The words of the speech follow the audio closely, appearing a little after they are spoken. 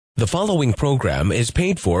The following program is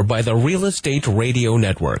paid for by the Real Estate Radio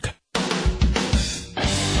Network.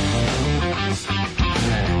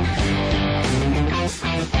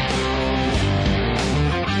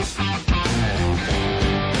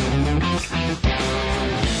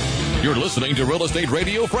 You're listening to Real Estate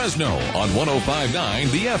Radio Fresno on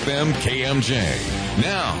 105.9 The FM KMJ.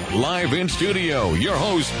 Now, live in studio, your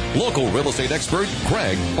host, local real estate expert,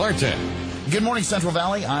 Craig Barton. Good morning, Central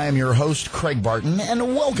Valley. I am your host, Craig Barton,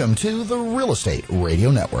 and welcome to the Real Estate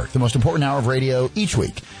Radio Network, the most important hour of radio each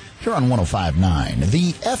week, here on 105.9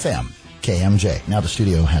 The FM KMJ. Now the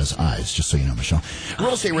studio has eyes, just so you know, Michelle.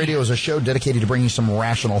 Real Estate Radio is a show dedicated to bringing some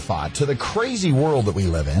rational thought to the crazy world that we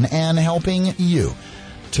live in and helping you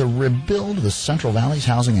to rebuild the Central Valley's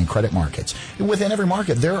housing and credit markets. Within every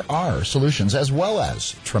market, there are solutions as well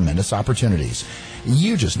as tremendous opportunities.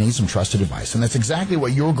 You just need some trusted advice, and that's exactly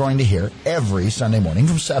what you're going to hear every Sunday morning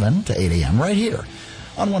from 7 to 8 a.m. right here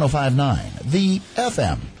on 105.9 The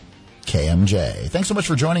FM KMJ. Thanks so much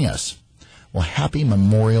for joining us. Well, happy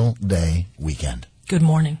Memorial Day weekend. Good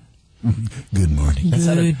morning. Good morning.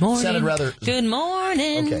 Good morning. Sounded rather... Good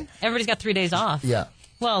morning. Okay. Everybody's got 3 days off. Yeah.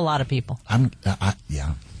 Well, a lot of people.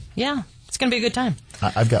 Yeah. Yeah. It's going to be a good time.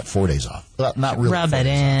 I've got 4 days off. Well, not really. Rub it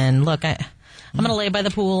in. Look, I'm going to lay by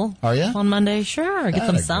the pool. Are you? On Monday. Sure. Get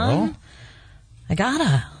some sun. Girl. I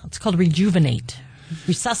gotta. It's called rejuvenate.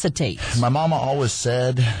 Resuscitate. My mama always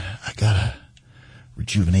said, I gotta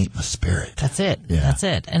rejuvenate my spirit. That's it. Yeah. That's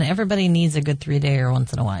it. And everybody needs a good 3-dayer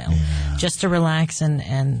once in a while. Yeah. Just to relax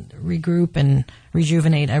and regroup and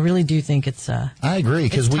rejuvenate. I really do think it's I agree,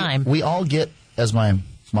 because we all get, as my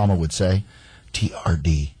mama would say,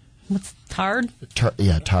 TRD. What's tard?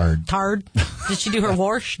 Tard. Tard? Did she do her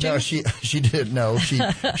wash too? No, she did. No, she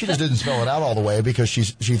just didn't spell it out all the way because she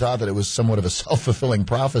thought that it was somewhat of a self-fulfilling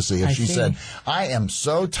prophecy. If she said, I am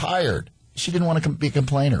so tired, she didn't want to be a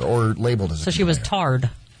complainer or labeled as a complainer. So she was tarred.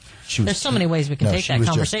 There's so many ways we can take that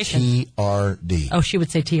conversation. Just TRD. Oh, she would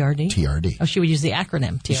say TRD? TRD. Oh, she would use the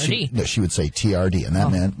acronym, TRD. She would say TRD, and that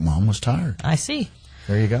meant Mom was tired. I see.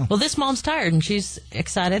 There you go. Well, this mom's tired, and she's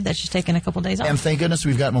excited that she's taking a couple days off. And thank goodness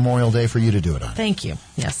we've got Memorial Day for you to do it on. Thank you.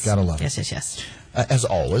 Yes. Gotta love it. Yes. As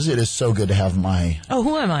always, it is so good to have my... Oh,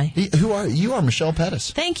 who am I? Who are you? You are Michelle Pettis.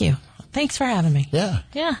 Thank you. Thanks for having me. Yeah.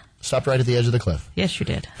 Stopped right at the edge of the cliff. Yes, you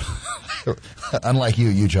did. Unlike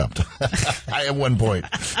you jumped. At one point.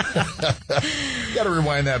 Got to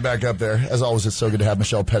rewind that back up there. As always, it's so good to have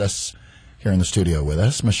Michelle Pettis here in the studio with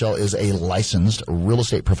us. Michelle is a licensed real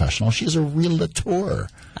estate professional. She's a realtor.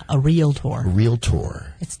 A realtor.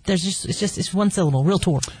 Realtor. It's one syllable.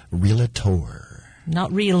 Realtor. Realtor.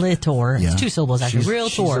 Not realtor. Yeah. It's 2 syllables actually. Realtor.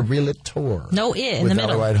 She's a realtor. No I in the middle. With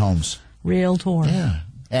Valley Ride Homes. Realtor. Yeah.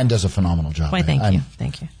 And does a phenomenal job. Why, thank you.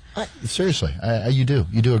 Thank you. Seriously, you do.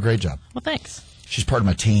 You do a great job. Well, thanks. She's part of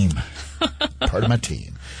my team. Part of my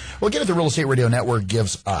team. Well, again, the Real Estate Radio Network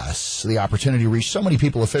gives us the opportunity to reach so many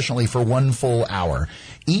people efficiently for 1 full hour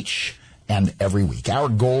each and every week. Our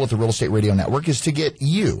goal at the Real Estate Radio Network is to get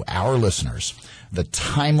you, our listeners, the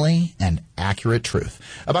timely and accurate truth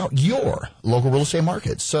about your local real estate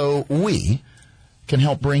market so we can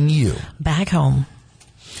help bring you back home.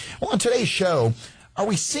 Well, on today's show, are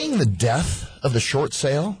we seeing the death of the short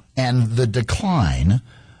sale and the decline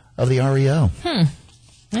of the REO?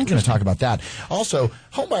 We're going to talk about that. Also,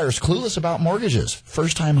 homebuyers clueless about mortgages.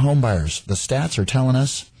 First-time homebuyers. The stats are telling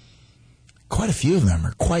us quite a few of them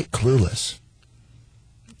are quite clueless.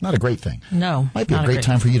 Not a great thing. No. Might be a great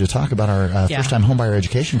time for you to talk about our first-time homebuyer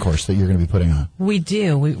education course that you're going to be putting on. We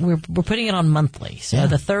do. We're putting it on monthly. So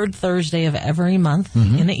the third Thursday of every month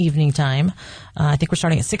in the evening time. I think we're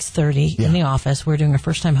starting at 6:30 in the office. We're doing a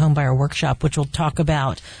first-time homebuyer workshop, which will talk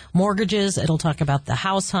about mortgages. It'll talk about the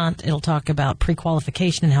house hunt. It'll talk about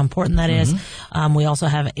pre-qualification and how important that is. We also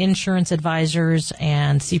have insurance advisors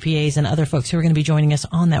and CPAs and other folks who are going to be joining us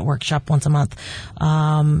on that workshop once a month,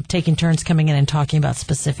 taking turns coming in and talking about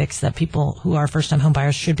specifics that people who are first-time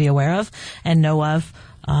homebuyers should be aware of and know of.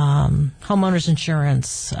 Homeowners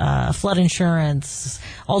insurance, flood insurance,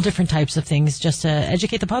 all different types of things just to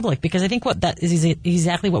educate the public, because I think what that is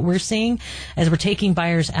exactly what we're seeing as we're taking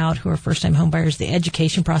buyers out who are first-time home buyers. The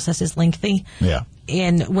education process is lengthy. Yeah.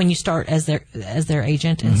 And when you start as their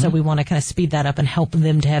agent, and so we want to kind of speed that up and help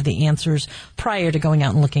them to have the answers prior to going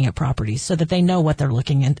out and looking at properties, so that they know what they're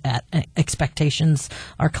looking at. Expectations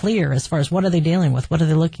are clear as far as what are they dealing with, what are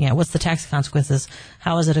they looking at, what's the tax consequences,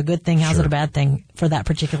 how is it a good thing, how's it a bad thing for that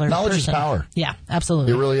particular knowledge person. is power. Yeah,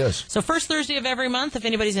 absolutely. It really is. So first Thursday of every month, if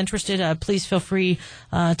anybody's interested, please feel free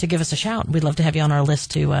to give us a shout. We'd love to have you on our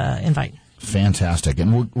list to invite. Fantastic.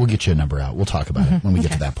 And we'll get you a number out. We'll talk about it when we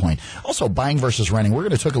get to that point. Also, buying versus renting. We're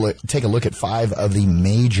going to take a look at 5 of the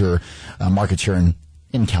major markets here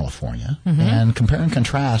in California and compare and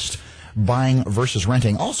contrast buying versus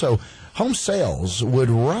renting. Also, home sales would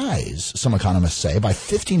rise, some economists say, by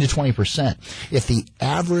 15 to 20% if the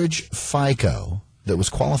average FICO that was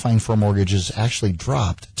qualifying for mortgages actually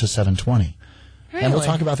dropped to 720. Really? And we'll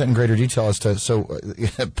talk about that in greater detail as to,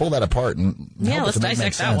 pull that apart and let's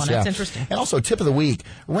dissect that one. That's interesting. And also, tip of the week,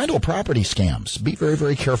 rental property scams. Be very,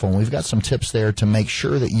 very careful. And we've got some tips there to make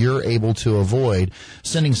sure that you're able to avoid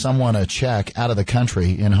sending someone a check out of the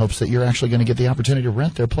country in hopes that you're actually going to get the opportunity to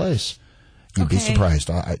rent their place. You'd be surprised.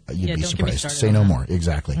 You'd be surprised. Say no more.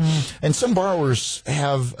 Exactly. And some borrowers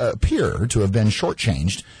appear to have been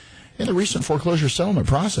shortchanged in the recent foreclosure settlement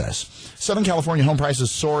process. Southern California home prices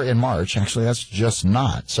soar in March. Actually, that's just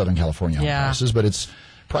not Southern California home prices, but it's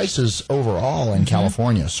prices overall in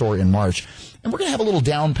California soar in March. And we're going to have a little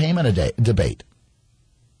down payment debate.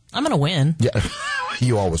 I'm going to win. Yeah,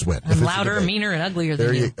 you always win. I'm louder, meaner, and uglier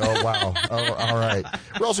than you. Oh, wow. Oh, all right.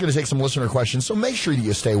 We're also going to take some listener questions, so make sure that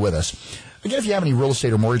you stay with us. Again, if you have any real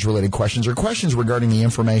estate or mortgage-related questions or questions regarding the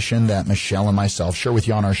information that Michelle and myself share with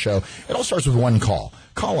you on our show, it all starts with one call.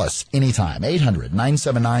 Call us anytime,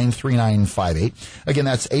 800-979-3958. Again,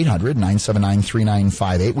 that's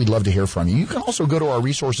 800-979-3958. We'd love to hear from you. You can also go to our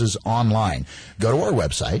resources online. Go to our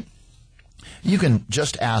website. You can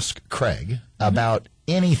just ask Craig about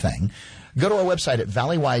anything. Go to our website at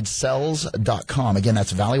valleywidesells.com. Again,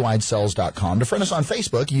 that's valleywidesells.com. To friend us on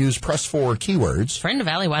Facebook, use press 4 keywords. Friend of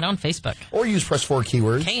Valleywide on Facebook. Or use press 4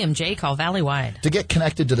 keywords. KMJ, call Valleywide. To get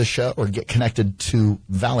connected to the show or get connected to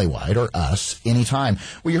Valleywide or us anytime.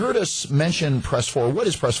 Well, you heard us mention press 4. What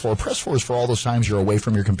is press 4? Press 4 is for all those times you're away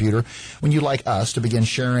from your computer when you'd like us to begin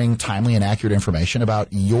sharing timely and accurate information about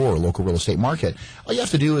your local real estate market. All you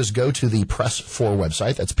have to do is go to the Press 4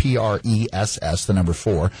 website. That's PRESS, the number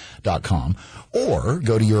 4.com. Or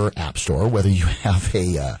go to your app store, whether you have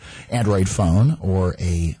a Android phone or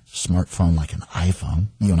a smartphone like an iPhone.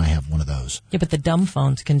 You and I have one of those. Yeah, but the dumb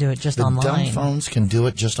phones can do it just online. The dumb phones can do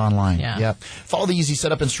it just online. Yeah. Yep. Follow the easy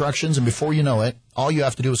setup instructions, and before you know it, all you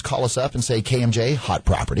have to do is call us up and say KMJ Hot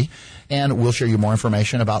Property, and we'll share you more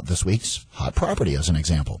information about this week's hot property as an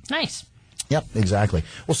example. Nice. Yep, exactly.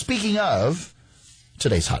 Well, speaking of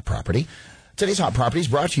today's hot property is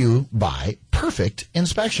brought to you by Perfect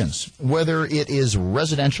Inspections. Whether it is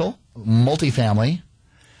residential, multifamily,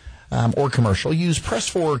 or commercial, use press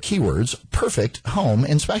 4 keywords, Perfect Home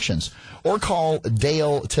Inspections, or call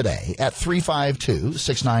Dale today at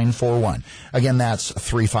 352-6941. Again, that's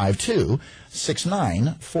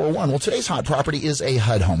 352-6941. Well, today's hot property is a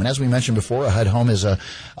HUD home. And as we mentioned before, a HUD home is a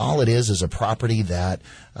property that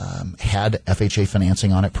had FHA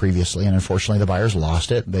financing on it previously, and unfortunately the buyers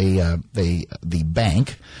lost it. The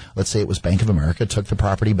bank, let's say it was Bank of America, took the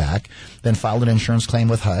property back, then filed an insurance claim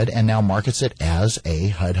with HUD, and now markets it as a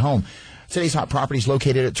HUD home. Today's hot property is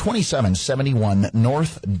located at 2771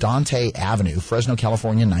 North Dante Avenue, Fresno,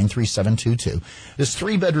 California, 93722. This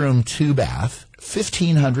 3-bedroom, 2-bath,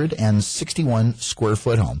 1,561 square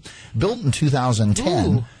foot home. Built in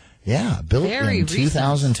 2010. Ooh. Yeah, built in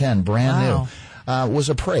 2010, brand new. Was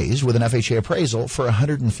appraised with an FHA appraisal for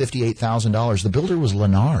 $158,000. The builder was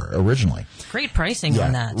Lennar originally. Great pricing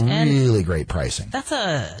on that. Really great pricing. That's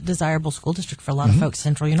a desirable school district for a lot of folks,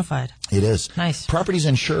 Central Unified. It is. Nice. Property's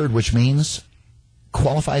insured, which means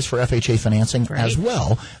qualifies for FHA financing as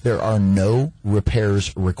well. There are no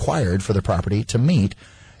repairs required for the property to meet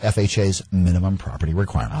FHA's minimum property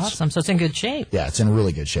requirements. Awesome. So it's in good shape. Yeah, it's in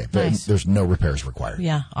really good shape. Nice. There's no repairs required.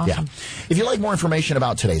 Yeah, awesome. Yeah. If you'd like more information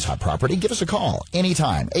about today's hot property, give us a call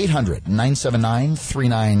anytime.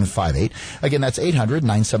 800-979-3958. Again, that's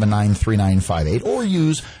 800-979-3958. Or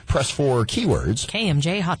use press 4 keywords.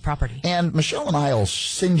 KMJ Hot Property. And Michelle and I will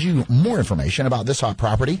send you more information about this hot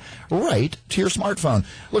property right to your smartphone.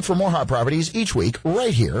 Look for more hot properties each week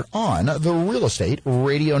right here on the Real Estate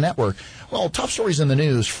Radio Network. Well, top stories in the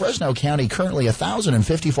news. Fresno County currently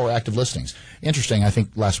 1,054 active listings. Interesting. I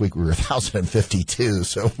think last week we were 1,052.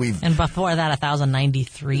 So and before that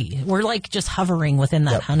 1,093. We're like just hovering within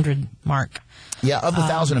that 100 mark. Yeah, of the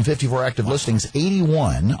 1,054 active listings,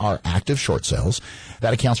 81 are active short sales.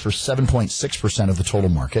 That accounts for 7.6% of the total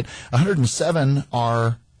market. 107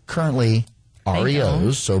 are currently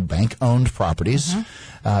REOs, so bank-owned properties,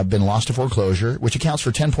 been lost to foreclosure, which accounts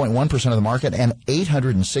for 10.1% of the market, and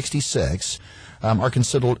 866 are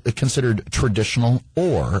considered traditional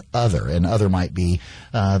or other, and other might be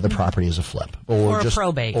the property is a flip, or just a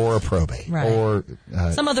probate, or a probate, right. or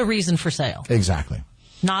some other reason for sale. Exactly.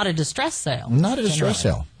 Not a distress sale. Not a distress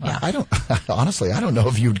sale. Yeah. I don't honestly. I don't know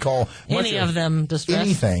if you'd call any of them distressed.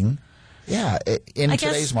 Anything. Yeah, in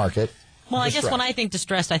today's market. Well, I guess when I think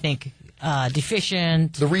distressed, I think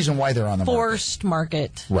deficient. The reason why they're on the forced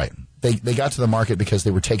market. Right. They got to the market because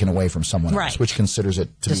they were taken away from someone else, which considers it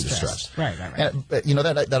to be distressed. Right. And,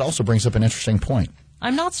 that also brings up an interesting point.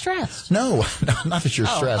 I'm not stressed. No, not that you're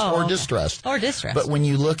stressed or distressed. Or distressed. But when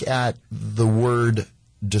you look at the word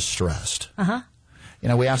distressed,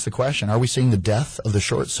 we ask the question, are we seeing the death of the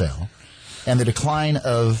short sale and the decline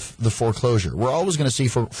of the foreclosure? We're always going to see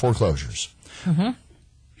foreclosures.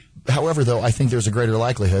 However, though, I think there's a greater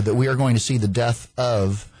likelihood that we are going to see the death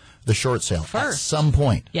of the short sale at some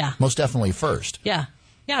point. Yeah. Most definitely first. Yeah.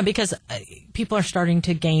 Yeah, because people are starting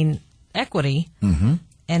to gain equity,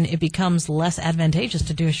 and it becomes less advantageous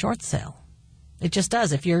to do a short sale. It just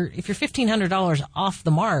does. If you're $1,500 off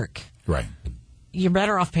the mark, right, you're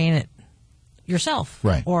better off paying it yourself,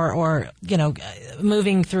 right, or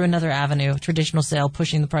moving through another avenue, traditional sale,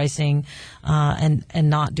 pushing the pricing, and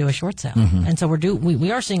not do a short sale. And so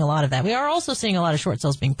we are seeing a lot of that. We are also seeing a lot of short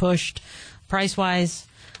sales being pushed price wise.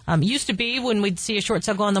 Used to be when we'd see a short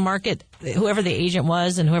sale go on the market, whoever the agent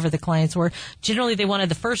was and whoever the clients were, generally they wanted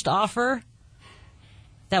the first offer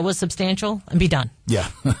that was substantial and be done. Yeah.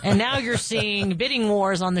 And now you're seeing bidding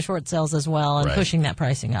wars on the short sales as well and pushing that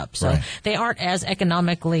pricing up. So they aren't as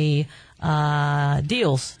economically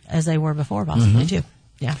deals as they were before, possibly, too.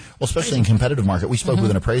 Yeah. Well, especially in competitive market. We spoke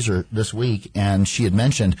with an appraiser this week, and she had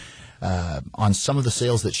mentioned on some of the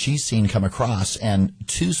sales that she's seen come across, and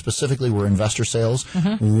two specifically were investor sales.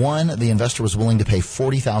 One, the investor was willing to pay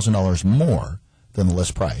 $40,000 more than the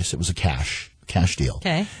list price. It was a cash deal.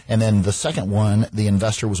 Okay. And then the second one, the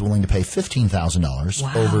investor was willing to pay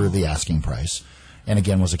 $15,000 over the asking price, and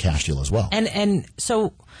again was a cash deal as well. And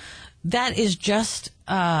so that is just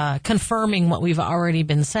confirming what we've already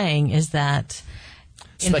been saying, is that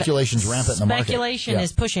speculation's rampant in the market. Speculation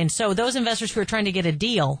is pushing. So those investors who are trying to get a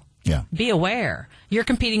deal, be aware. You're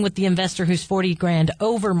competing with the investor who's $40,000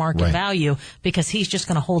 over market value because he's just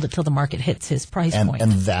going to hold it till the market hits his price point.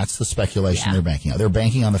 And that's the speculation they're banking on. They're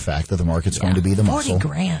banking on the fact that the market's going to be the muscle.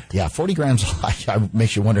 $40,000. Yeah, $40,000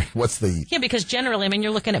 makes you wonder what's the... Yeah, because generally,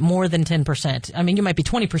 you're looking at more than 10%. You might be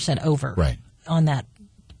 20% over on that.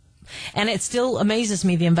 And it still amazes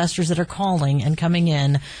me, the investors that are calling and coming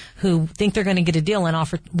in who think they're going to get a deal and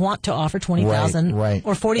want to offer $20,000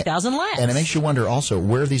 or $40,000 less. And it makes you wonder also,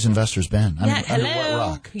 where have these investors been? Under what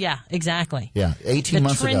rock? Yeah, exactly. Yeah, 18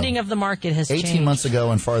 months ago. The trending of the market has changed. 18 months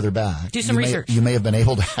ago and farther back. Do some research. You may have been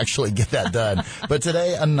able to actually get that done. But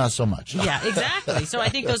today, not so much. Yeah, exactly. So I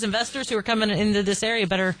think those investors who are coming into this area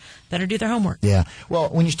better do their homework. Yeah. Well,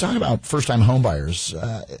 when you talk about first-time home buyers,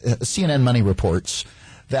 CNN Money reports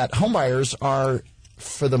that homebuyers are,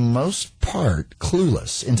 for the most part,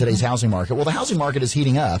 clueless in today's housing market. Well, the housing market is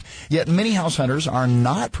heating up, yet many house hunters are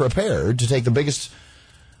not prepared to take the biggest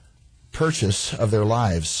purchase of their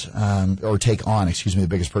lives, the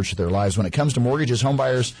biggest purchase of their lives. When it comes to mortgages,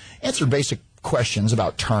 homebuyers answer basic questions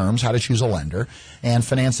about terms, how to choose a lender, and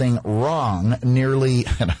financing wrong nearly,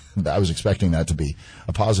 and I was expecting that to be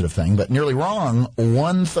a positive thing, but nearly wrong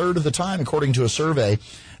 1/3 of the time, according to a survey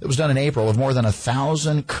that was done in April of more than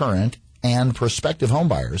 1,000 current and prospective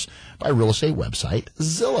homebuyers by real estate website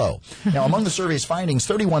Zillow. Now, among the survey's findings,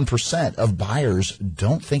 31% of buyers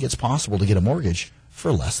don't think it's possible to get a mortgage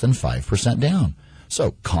for less than 5% down.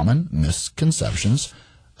 So, common misconceptions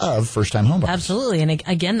of first-time homebuyers. Absolutely. And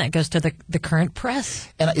again, that goes to the current press.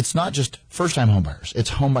 And it's not just first-time homebuyers. It's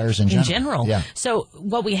homebuyers in general. In general. Yeah. So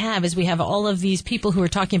what we have is all of these people who are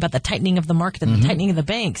talking about the tightening of the market and the tightening of the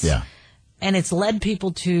banks. Yeah. And it's led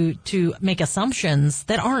people to make assumptions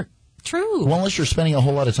that aren't true. Well, unless you're spending a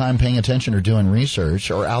whole lot of time paying attention or doing research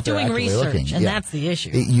or out there actively looking. And that's the issue.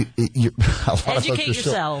 Educate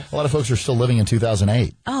yourself. A lot of folks are still living in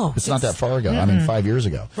 2008. Oh. It's not that far ago. 5 years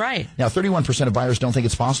ago. Right. Now, 31% of buyers don't think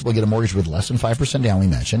it's possible to get a mortgage with less than 5% down, we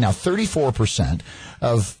mentioned. Now, 34%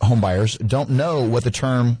 of home buyers don't know what the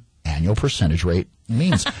term annual percentage rate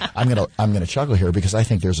means. I'm gonna chuckle here because I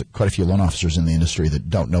think there's quite a few loan officers in the industry that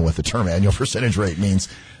don't know what the term annual percentage rate means.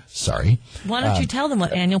 Sorry. Why don't you tell them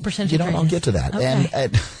what annual percentage rate is? I'll get to that. Okay.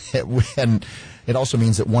 And it also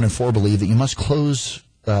means that 1 in 4 believe that you must close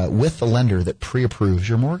with the lender that pre-approves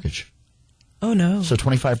your mortgage. Oh, no. So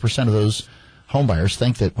 25% of those home buyers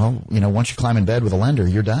think that, once you climb in bed with a lender,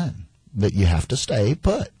 you're done. That you have to stay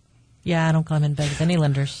put. Yeah, I don't climb in bed with any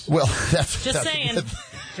lenders. Well, that's saying.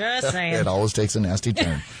 Just saying. It always takes a nasty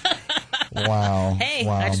turn. Wow. Hey,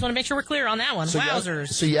 wow. I just want to make sure we're clear on that one. Wowzers.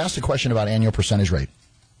 So you asked a question about annual percentage rate.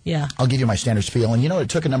 Yeah. I'll give you my standard spiel. And it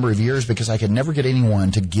took a number of years because I could never get anyone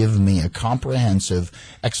to give me a comprehensive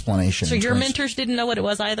explanation. So your mentors didn't know what it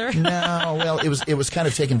was either? No. Well, it was kind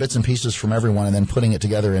of taking bits and pieces from everyone and then putting it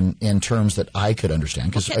together in terms that I could understand.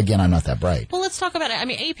 Because, again, I'm not that bright. Well, let's talk about it. I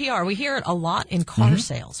mean, APR, we hear it a lot in car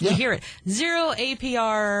sales. We hear it. 0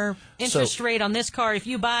 APR interest rate on this car if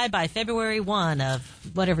you buy by February 1 of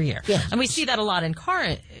whatever year. Yeah. And we see that a lot in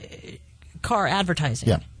car advertising.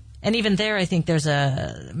 Yeah. And even there, I think there's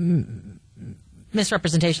a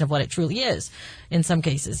misrepresentation of what it truly is in some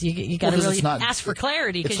cases. You got to really ask for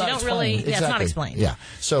clarity because you don't really, it's not explained. Yeah.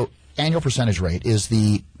 So annual percentage rate is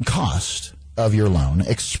the cost of your loan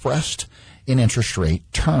expressed in interest rate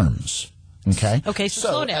terms. Okay. Okay. So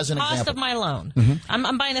slow down. As an cost example, of my loan.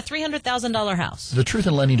 I'm buying a $300,000 house. The truth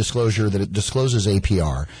in lending disclosure that it discloses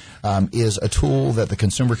APR is a tool that the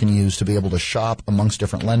consumer can use to be able to shop amongst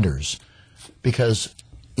different lenders. Because,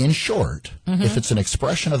 in short, if it's an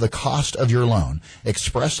expression of the cost of your loan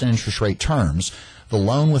expressed in interest rate terms, the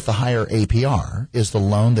loan with the higher APR is the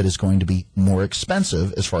loan that is going to be more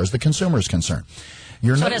expensive as far as the consumer is concerned.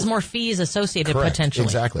 So it has more fees associated potentially.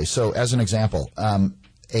 Exactly. So as an example, a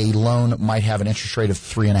loan might have an interest rate of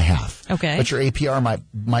 3.5. Okay. But your APR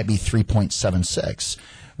might be 3.76.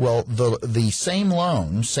 Well, the same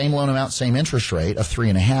loan amount, same interest rate of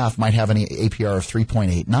 3.5 might have an APR of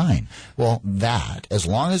 3.89. Well, as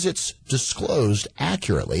long as it's disclosed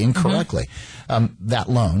accurately and correctly, that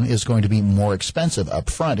loan is going to be more expensive up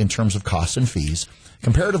front in terms of costs and fees,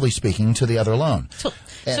 comparatively speaking, to the other loan. So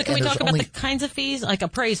can we talk about the kinds of fees, like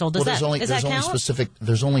appraisal? Does that count?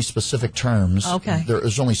 There's only specific terms. Okay.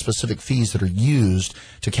 There's only specific fees that are used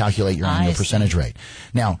to calculate your annual percentage rate.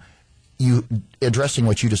 Now, addressing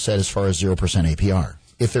what you just said as far as 0% APR.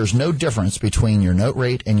 If there's no difference between your note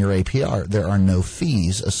rate and your APR, there are no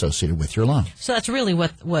fees associated with your loan. So that's really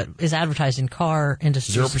what is advertised in car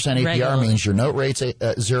industry. 0% APR means your note rate's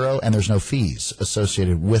 0 and there's no fees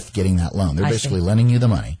associated with getting that loan. They're basically lending you the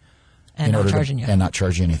money and not charging you. And not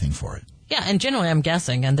charging anything for it. Yeah, and generally I'm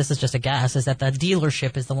guessing, and this is just a guess, is that the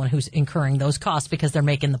dealership is the one who's incurring those costs because they're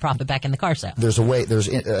making the profit back in the car sale. There's a way,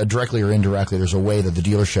 directly or indirectly, there's a way that the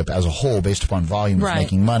dealership as a whole, based upon volume, is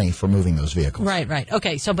making money for moving those vehicles. Right.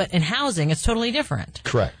 Okay, but in housing, it's totally different.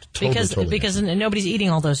 Correct. Because nobody's eating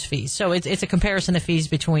all those fees. So it's a comparison of fees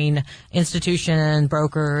between institution,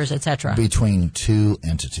 brokers, etc. Between two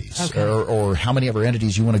entities. Okay. Or how many other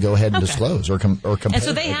entities you want to go ahead and disclose or compare. And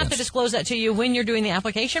so they have to disclose that to you when you're doing the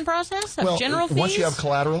application process? General fees? Once you have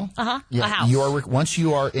collateral, a house. Once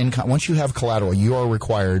you have collateral, you are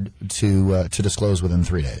required to disclose within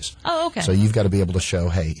 3 days. Oh, okay. So you've got to be able to show,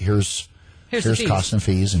 hey, here's costs and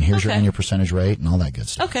fees, and here's your annual percentage rate, and all that good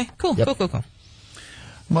stuff. Okay, cool. Yep. Cool.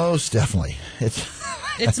 Most definitely,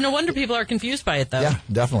 it's no wonder people are confused by it, though. Yeah,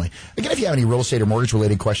 definitely. Again, if you have any real estate or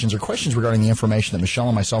mortgage-related questions or questions regarding the information that Michelle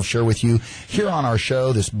and myself share with you here on our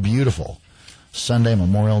show this beautiful Sunday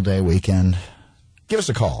Memorial Day weekend, give us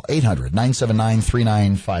a call,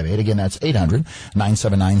 800-979-3958. Again, that's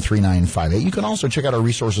 800-979-3958. You can also check out our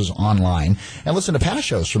resources online and listen to past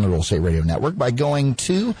shows from the Real Estate Radio Network by going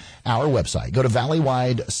to our website. Go to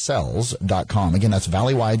valleywidesells.com. Again, that's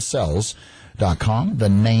valleywidesells.com. The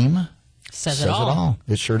name says it all.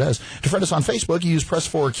 It sure does. To friend us on Facebook, you use press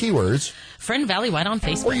 4 keywords. Friend Valleywide on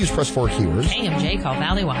Facebook. Or use press 4 keywords. KMJ, call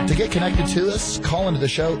Valleywide. To get connected to us, call into the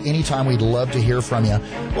show anytime. We'd love to hear from you.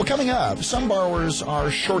 Well, coming up, some borrowers are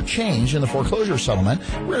shortchanged in the foreclosure settlement.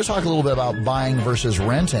 We're going to talk a little bit about buying versus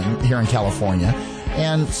renting here in California.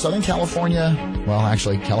 And Southern California, well,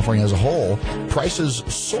 actually, California as a whole, prices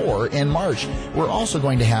soar in March. We're also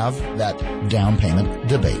going to have that down payment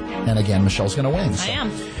debate. And again, Michelle's going to win. I am.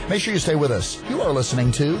 Make sure you stay with us. You are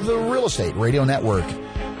listening to the Real Estate Radio Network,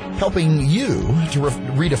 helping you to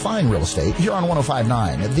redefine real estate here on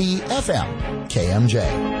 105.9, the FM KMJ.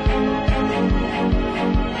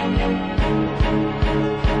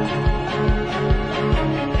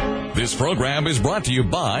 This program is brought to you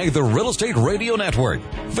by the Real Estate Radio Network.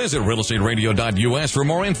 Visit realestateradio.us for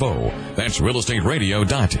more info. That's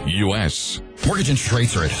realestateradio.us. Mortgage interest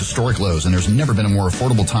rates are at historic lows, and there's never been a more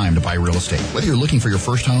affordable time to buy real estate. Whether you're looking for your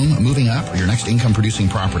first home, moving up, or your next income-producing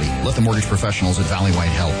property, let the mortgage professionals at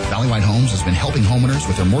Valleywide help. Valleywide Homes has been helping homeowners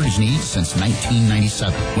with their mortgage needs since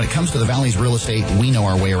 1997. When it comes to the Valley's real estate, we know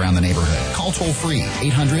our way around the neighborhood. Call toll-free,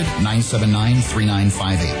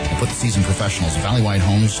 800-979-3958, and put the seasoned professionals at Valleywide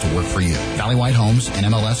Homes to work for you. Valleywide Homes,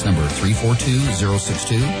 NMLS number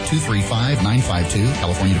 342062, 235-952,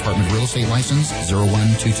 California Department of Real Estate License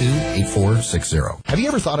 012284. Have you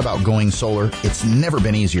ever thought about going solar? It's never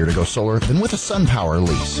been easier to go solar than with a SunPower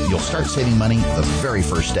lease. You'll start saving money the very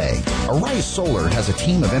first day. Arise Solar has a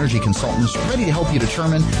team of energy consultants ready to help you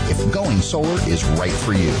determine if going solar is right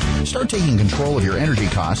for you. Start taking control of your energy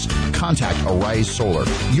costs. Contact Arise Solar,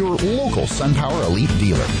 your local SunPower Elite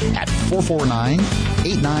dealer at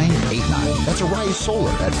 449-8989. That's Arise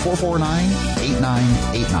Solar at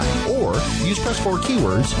 449-8989. Or use press 4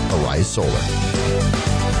 keywords, Arise Solar.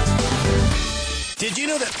 Did you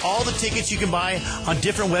know that all the tickets you can buy on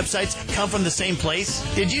different websites come from the same place?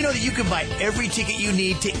 Did you know that you can buy every ticket you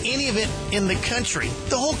need to any event in the country,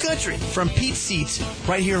 the whole country, from Pete's Seats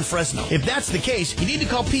right here in Fresno? If that's the case, you need to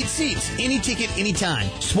call Pete's Seats. Any ticket, anytime.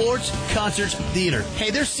 Sports, concerts, theater.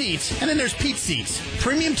 Hey, there's seats, and then there's Pete's Seats.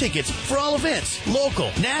 Premium tickets for all events,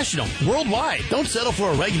 local, national, worldwide. Don't settle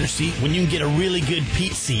for a regular seat when you can get a really good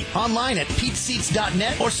Pete's Seat. Online at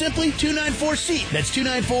Pete'sSeats.net or simply 294-SEAT. That's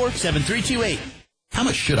 294-7328. How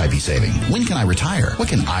much should I be saving? When can I retire? What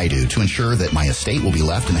can I do to ensure that my estate will be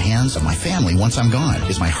left in the hands of my family once I'm gone?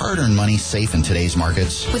 Is my hard-earned money safe in today's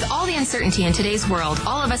markets? With all the uncertainty in today's world,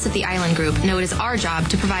 all of us at the Island Group know it is our job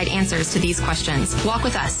to provide answers to these questions. Walk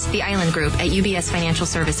with us, the Island Group at UBS Financial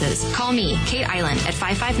Services. Call me, Kate Island, at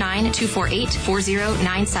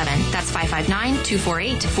 559-248-4097. That's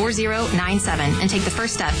 559-248-4097. And take the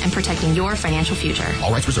first step in protecting your financial future.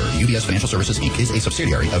 All rights reserved. UBS Financial Services, Inc. is a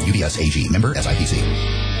subsidiary of UBS AG. Member SIPC.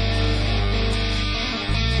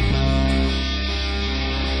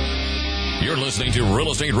 You're listening to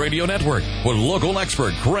Real Estate Radio Network with local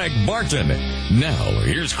expert Craig Barton. Now,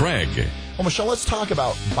 here's Craig. Well, Michelle, let's talk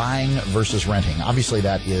about buying versus renting. Obviously,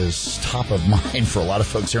 that is top of mind for a lot of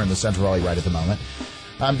folks here in the Central Valley right at the moment.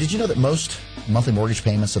 Did you know that most monthly mortgage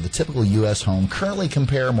payments of the typical U.S. home currently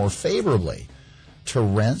compare more favorably to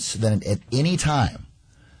rents than at any time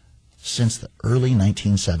since the early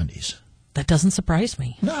 1970s? That doesn't surprise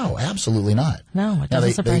me. No, absolutely not. No, it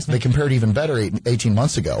doesn't surprise me. They compared even better 18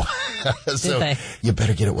 months ago. So Did they? You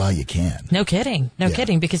better get it while you can. No kidding. No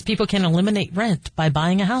kidding, because people can eliminate rent by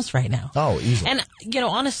buying a house right now. Oh, easily. And,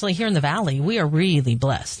 honestly, here in the Valley, we are really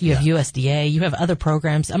blessed. You have USDA, you have other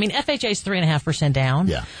programs. I mean, FHA is 3.5% down.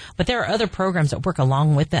 Yeah. But there are other programs that work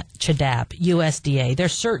along with that. CHDAP, USDA.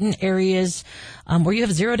 There's certain areas where you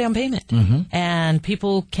have zero down payment. Mm-hmm. And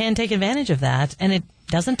people can take advantage of that. And it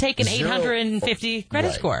doesn't take an 850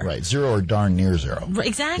 credit score. Right, zero or darn near zero.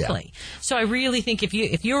 Exactly. Yeah. So I really think if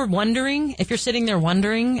you're wondering, if you're sitting there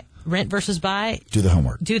wondering, rent versus buy, do the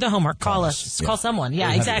homework. Call us. Call someone.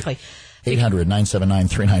 Yeah, exactly.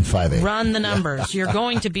 800-979-3958. Run the numbers. You're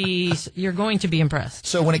going to be impressed.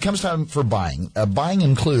 So when it comes time for buying, buying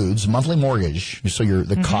includes monthly mortgage, so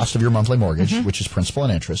the cost of your monthly mortgage, which is principal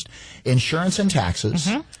and interest, insurance and taxes,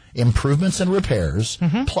 improvements and repairs,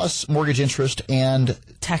 plus mortgage interest and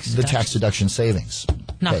the tax deduction savings.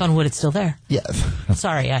 Knock on wood, it's still there. Yeah.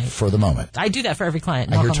 Sorry, for the moment. I do that for every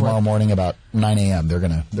client. I hear tomorrow morning about 9 a.m. They're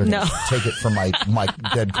gonna take it from my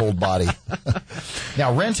dead cold body.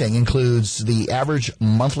 Now, renting includes the average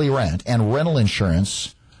monthly rent and rental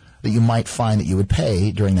insurance that you might find that you would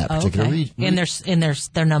pay during that particular region. In their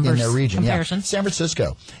numbers. In their region, comparison. Yeah. San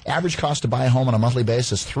Francisco, average cost to buy a home on a monthly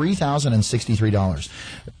basis, $3,063.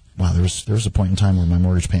 Wow, there was a point in time where my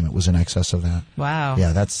mortgage payment was in excess of that. Wow.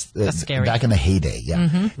 Yeah, that's scary. Back in the heyday,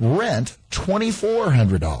 yeah. Rent,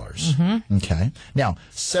 $2,400. Okay. Now,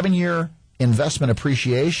 7-year investment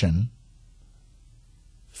appreciation,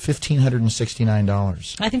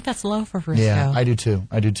 $1,569. I think that's low for Fresno. Yeah, I do too.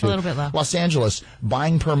 A little bit low. Los Angeles,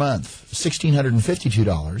 buying per month,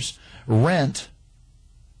 $1,652. Rent,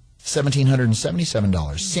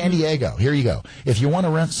 $1,777. San Diego, here you go. If you want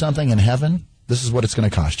to rent something in heaven, this is what it's going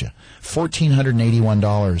to cost you.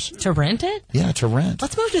 $1,481. To rent it? Yeah, to rent.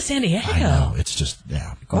 Let's move to San Diego. I know. It's just,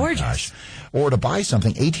 gorgeous. Oh my gosh. Or to buy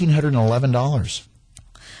something, $1,811.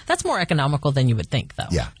 That's more economical than you would think, though.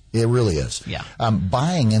 Yeah, it really is. Yeah.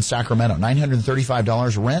 Buying in Sacramento,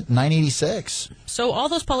 $935. Rent, $986. So all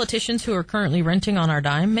those politicians who are currently renting on our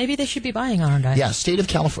dime, maybe they should be buying on our dime. Yeah, state of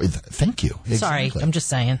California. Thank you. Sorry, Exactly. I'm just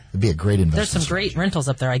saying. It'd be a great investment. There's some great rentals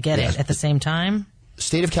up there. I get it. At the same time,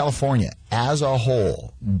 State of California as a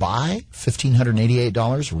whole, buy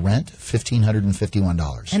 $1,588, rent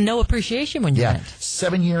 $1,551. And no appreciation when you rent.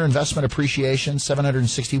 7-year investment appreciation,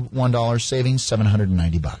 $761, savings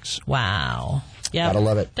 $790. Wow. Yeah. Gotta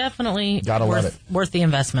love it. Definitely love it. Worth the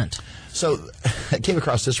investment. So I came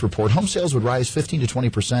across this report. Home sales would rise 15 to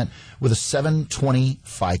 20% with a 720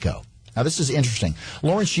 FICO. Now, this is interesting.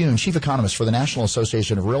 Lawrence Yoon, chief economist for the National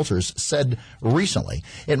Association of Realtors, said recently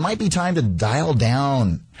it might be time to dial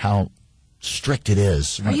down how strict it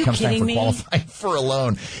is when it comes time for qualifying for a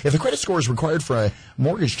loan. If the credit score is required for a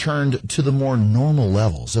mortgage turned to the more normal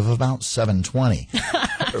levels of about 720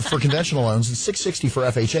 for conventional loans and 660 for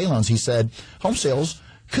FHA loans, he said home sales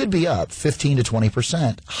could be up 15 to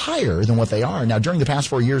 20% higher than what they are. Now, during the past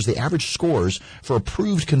 4 years, the average scores for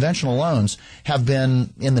approved conventional loans have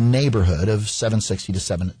been in the neighborhood of 760 to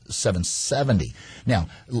 770. Now,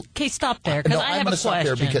 okay, stop there, because I have a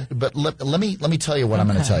question. But let me tell you what I'm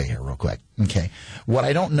going to tell you here real quick. Okay, what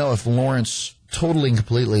I don't know if Lawrence totally and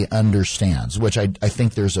completely understands, which I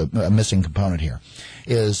think there's a missing component here,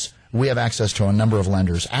 is we have access to a number of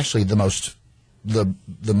lenders. Actually, the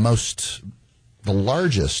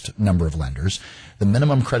largest number of lenders. The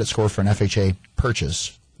minimum credit score for an FHA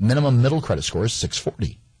purchase, minimum middle credit score is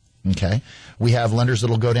 640. Okay, we have lenders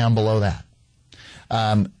that'll go down below that.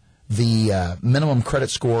 The minimum credit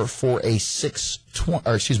score for a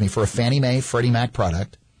for a Fannie Mae Freddie Mac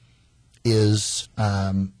product is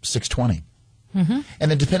 620. Mm-hmm. And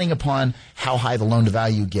then depending upon how high the loan to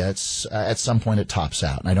value gets, at some point it tops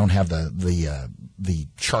out. And I don't have the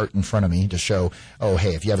chart in front of me to show, oh,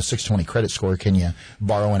 hey, if you have a 620 credit score, can you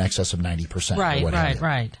borrow in excess of 90%?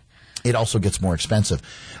 Right. It also gets more expensive.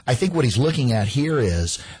 I think what he's looking at here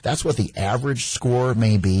is that's what the average score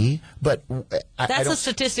may be, but that's a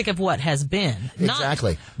statistic of what has been.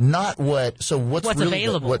 Exactly. Not what. So what's really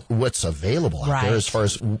available? What's available out there as far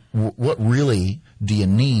as what really do you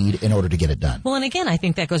need in order to get it done? Well, and again, I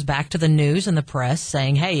think that goes back to the news and the press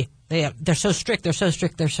saying, hey, they're so strict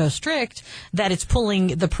that it's pulling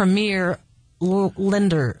the premier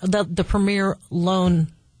lender, the premier loan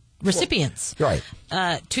recipients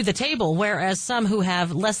to the table, whereas some who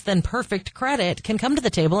have less than perfect credit can come to the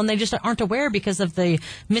table and they just aren't aware because of the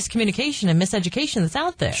miscommunication and miseducation that's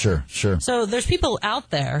out there. Sure. So there's people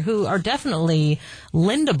out there who are definitely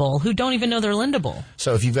lendable who don't even know they're lendable.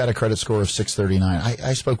 So if you've got a credit score of 639,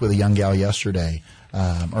 I spoke with a young gal yesterday,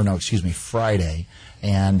 Friday,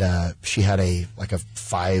 and she had a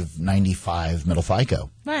 595 middle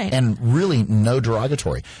FICO. Right. And really no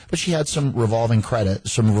derogatory. But she had some revolving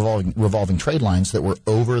revolving trade lines that were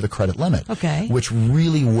over the credit limit. Okay. Which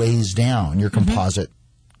really weighs down your composite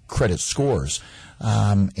credit scores.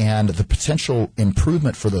 And the potential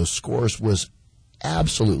improvement for those scores was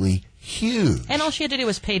absolutely huge. And all she had to do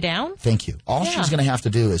was pay down? Thank you. All she's going to have to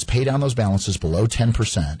do is pay down those balances below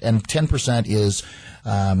 10%. And 10% is,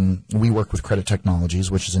 we work with Credit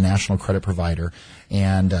Technologies, which is a national credit provider.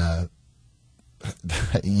 And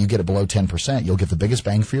you get it below 10%, you'll get the biggest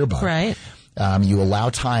bang for your buck. Right. You allow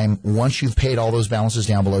time, once you've paid all those balances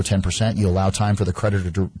down below 10%, you allow time for the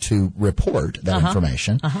creditor to report that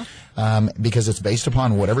information. Because it's based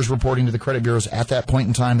upon whatever's reporting to the credit bureaus at that point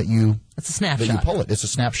in time it's a snapshot. that you pull it. It's a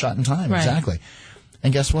snapshot in time. Right. Exactly.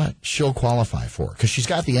 And guess what? She'll qualify for it because she's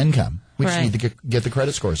got the income. We just need to get the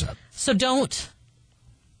credit scores up. So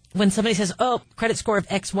when somebody says, oh, credit score of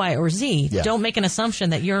X, Y, or Z, don't make an assumption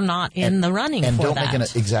that you're not in the running for that.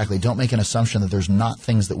 Don't make an assumption that there's not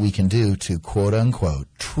things that we can do to, quote unquote,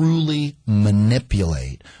 truly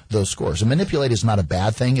manipulate those scores. And manipulate is not a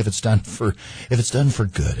bad thing if it's done for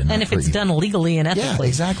good. And if it's done legally and ethically. Yeah,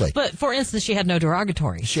 exactly. But, for instance, she had no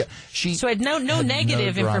derogatory. So had no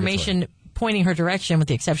negative information pointing her direction with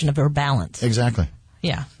the exception of her balance. Exactly.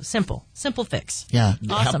 Yeah, simple fix. Yeah.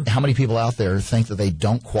 Awesome. How many people out there think that they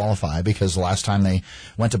don't qualify because the last time they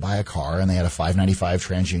went to buy a car and they had a 595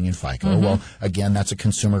 TransUnion FICO? Well, again, that's a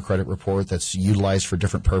consumer credit report that's utilized for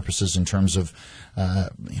different purposes in terms of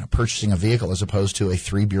purchasing a vehicle as opposed to a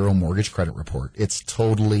 3-bureau mortgage credit report. It's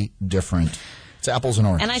totally different. It's apples and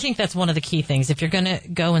oranges. And I think that's one of the key things. If you're going to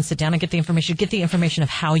go and sit down and get the information of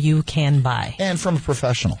how you can buy. And from a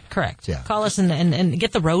professional. Correct. Yeah. Call us and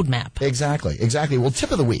get the roadmap. Exactly. Well, tip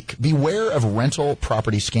of the week. Beware of rental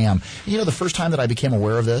property scam. You know, the first time that I became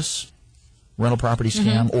aware of this rental property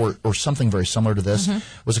scam or something very similar to this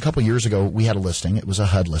was a couple years ago. We had a listing. It was a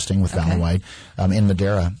HUD listing with Valley Wide in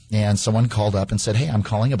Madera. And someone called up and said, hey, I'm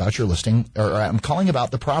calling about your listing, or I'm calling about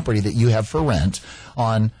the property that you have for rent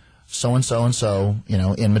on so-and-so and so,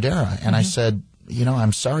 in Madera. And I said,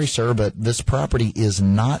 I'm sorry, sir, but this property is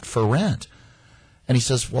not for rent. And he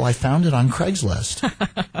says, well, I found it on Craigslist.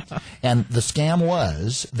 And the scam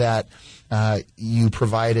was that you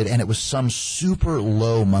provided, and it was some super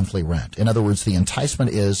low monthly rent. In other words, the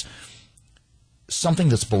enticement is something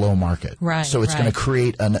that's below market. Right. So it's going to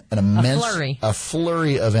create an immense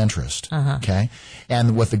flurry of interest. Okay.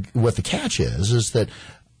 And what the catch is that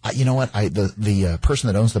you know what? The person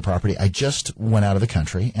that owns the property, I just went out of the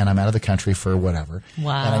country, and I'm out of the country for whatever.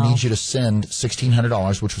 Wow. And I need you to send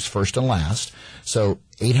 $1,600, which was first and last. So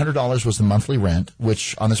 $800 was the monthly rent,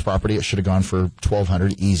 which on this property it should have gone for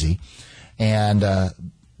 $1,200 easy. And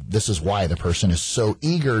this is why the person is so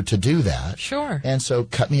eager to do that. Sure. And so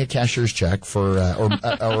cut me a cashier's check for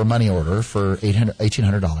or a money order for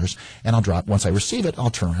 $1,800, and I'll drop, once I receive it, I'll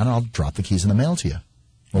turn around and I'll drop the keys in the mail to you.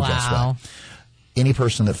 Well, guess what? Any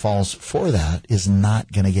person that falls for that is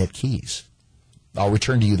not going to get keys. I'll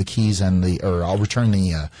return to you the keys and I'll return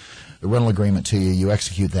the rental agreement to you. You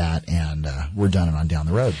execute that, and we're done and on down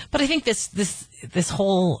the road. But I think this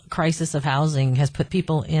whole crisis of housing has put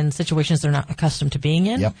people in situations they're not accustomed to being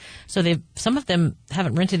in. Yep. So some of them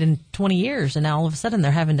haven't rented in 20 years, and now all of a sudden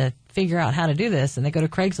they're having to figure out how to do this. And they go to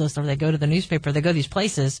Craigslist, or they go to the newspaper, they go to these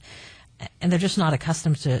places, and they're just not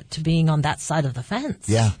accustomed to being on that side of the fence.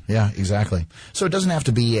 Yeah, exactly. So it doesn't have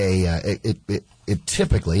to be it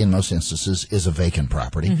typically, in most instances, is a vacant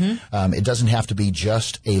property. Mm-hmm. It doesn't have to be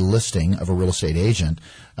just a listing of a real estate agent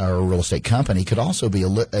or a real estate company. It could also be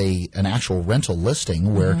an actual rental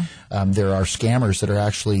listing where there are scammers that are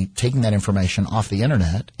actually taking that information off the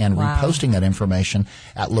internet and reposting that information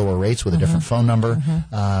at lower rates with a different phone number.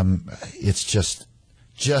 It's just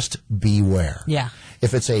beware. Yeah.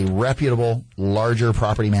 If it's a reputable, larger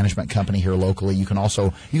property management company here locally, you can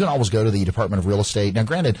always go to the Department of Real Estate. Now,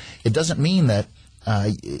 granted, it doesn't mean that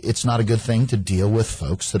it's not a good thing to deal with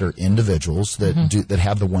folks that are individuals that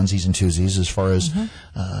have the onesies and twosies as far as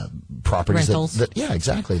properties rentals. that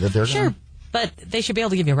exactly, that they're sure. But they should be able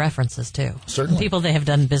to give you references, too. Certainly. People they have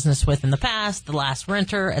done business with in the past, the last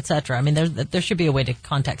renter, et cetera. I mean, there should be a way to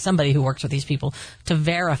contact somebody who works with these people to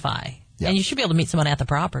verify. Yeah. And you should be able to meet someone at the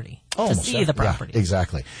property to see the property. Yeah,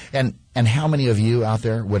 exactly. And how many of you out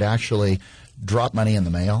there would actually drop money in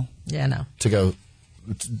the mail? Yeah, no. To go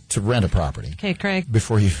to rent a property. Okay, Craig.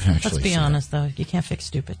 Before you actually let's be honest, though. You can't fix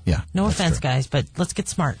stupid. Yeah. No offense, true. Guys, but let's get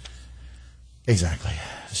smart. Exactly.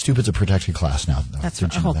 Stupid's a protected class now. That's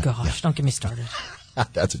right. Oh, gosh. Yeah. Don't get me started.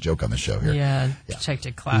 That's a joke on the show here. Yeah,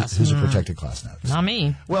 protected class. Who's a protected class now? Not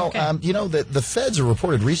me. Well, okay. The feds have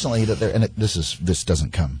reported recently that this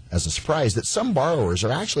doesn't come as a surprise, that some borrowers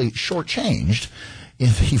are actually shortchanged in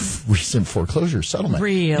the recent foreclosure settlement.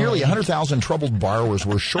 Really? Nearly 100,000 troubled borrowers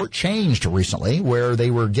were shortchanged recently, where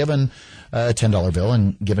they were given a $10 bill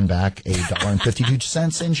and given back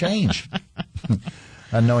 $1.52 in change.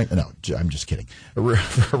 No, I'm just kidding.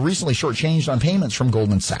 Recently shortchanged on payments from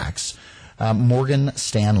Goldman Sachs. Morgan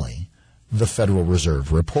Stanley, the Federal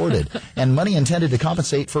Reserve, reported, and money intended to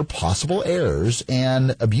compensate for possible errors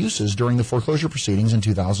and abuses during the foreclosure proceedings in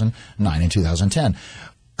 2009 and 2010.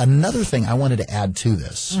 Another thing I wanted to add to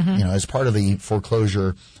this, as part of the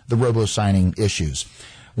foreclosure, the robo-signing issues,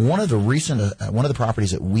 one of the properties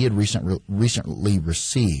that we had recently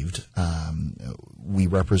received, we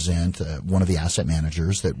represent one of the asset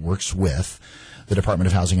managers that works with the Department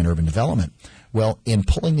of Housing and Urban Development. Well, in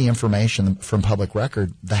pulling the information from public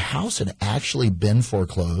record, the house had actually been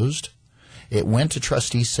foreclosed. It went to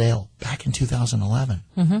trustee sale back in 2011.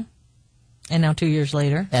 Mm-hmm. And now 2 years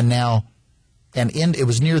later? It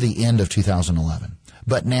was near the end of 2011.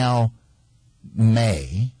 But now,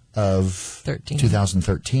 May of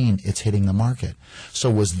 2013, it's hitting the market. So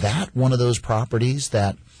was that one of those properties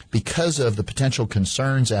that, because of the potential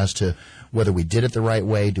concerns as to whether we did it the right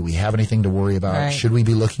way, do we have anything to worry about, right. Should we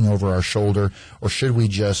be looking over our shoulder, or should we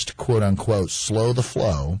just, quote-unquote, slow the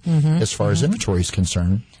flow as far as inventory is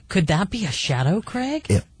concerned? Could that be a shadow, Craig?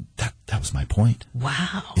 That was my point.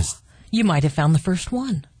 Wow. You might have found the first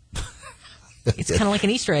one. It's kind of like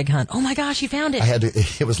an Easter egg hunt. Oh, my gosh, you found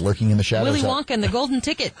it. It was lurking in the shadows. Willy Wonka and the golden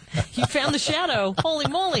ticket. You found the shadow. Holy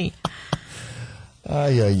moly.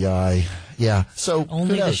 Yeah. So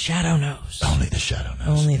only the shadow knows. Only the shadow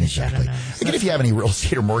knows. Only the shadow knows. Again, if you have any real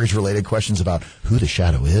estate or mortgage related questions about who the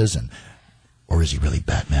shadow is or is he really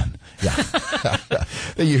Batman? Yeah.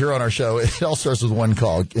 That you hear on our show. It all starts with one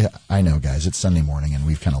call. Yeah, I know, guys. It's Sunday morning and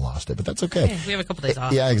we've kind of lost it, but that's okay. Yeah, we have a couple days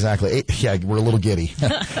off. Yeah, exactly. We're a little giddy.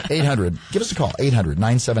 800. Give us a call.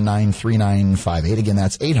 800-979-3958. Again,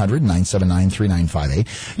 that's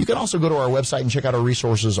 800-979-3958. You can also go to our website and check out our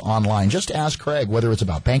resources online. Just ask Craig, whether it's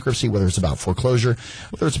about bankruptcy, whether it's about foreclosure,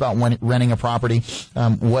 whether it's about renting a property,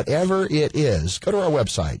 whatever it is, go to our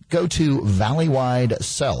website. Go to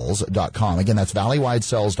valleywidesells.com. Again, that's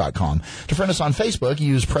valleywidesells.com. To friend us on Facebook,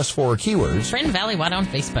 use Press4 keywords. Friend Valleywide on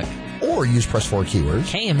Facebook. Or use Press4 keywords.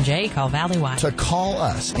 KMJ, call Valleywide. To call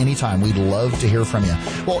us anytime. We'd love to hear from you.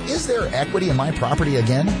 Well, is there equity in my property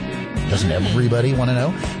again? Doesn't everybody want to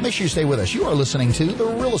know? Make sure you stay with us. You are listening to the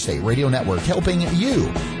Real Estate Radio Network, helping you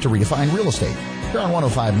to redefine real estate. Here on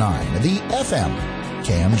 105.9, the FM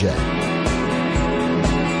KMJ.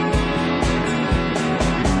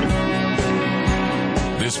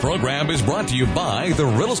 This program is brought to you by the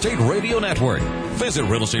Real Estate Radio Network. Visit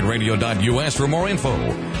realestateradio.us for more info.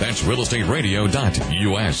 That's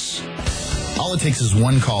realestateradio.us. All it takes is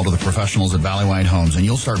one call to the professionals at Valleywide Homes, and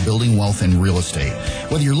you'll start building wealth in real estate.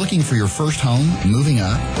 Whether you're looking for your first home, moving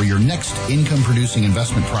up, or your next income-producing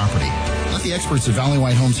investment property, let the experts at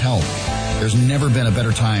Valleywide Homes help. There's never been a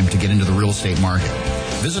better time to get into the real estate market.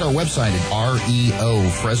 Visit our website at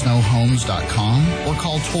reofresnohomes.com or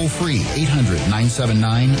call toll-free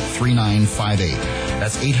 800-979-3958.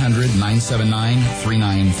 That's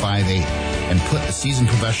 800-979-3958. And put the seasoned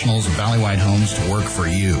professionals of Valleywide Homes to work for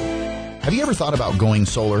you. Have you ever thought about going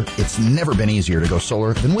solar? It's never been easier to go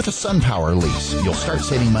solar than with a SunPower lease. You'll start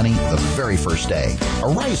saving money the very first day.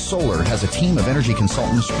 Arise Solar has a team of energy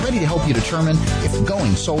consultants ready to help you determine if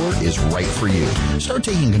going solar is right for you. Start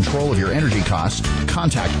taking control of your energy costs.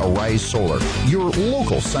 Contact Arise Solar, your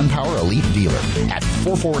local SunPower Elite dealer at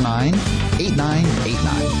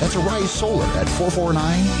 449-8989. That's Arise Solar at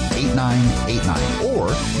 449-8989. Or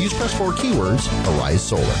use press 4 keywords, Arise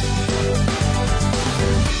Solar.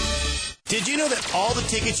 Did you know that all the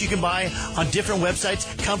tickets you can buy on different websites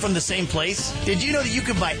come from the same place? Did you know that you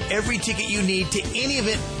can buy every ticket you need to any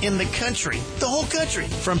event in the country? The whole country.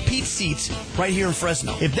 From Pete's Seats right here in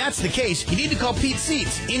Fresno. If that's the case, you need to call Pete's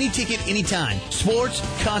Seats. Any ticket, anytime. Sports,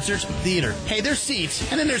 concerts, theater. Hey, there's seats,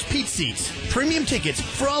 and then there's Pete's Seats. Premium tickets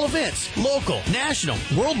for all events. Local, national,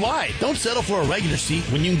 worldwide. Don't settle for a regular seat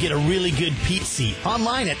when you can get a really good Pete's Seat.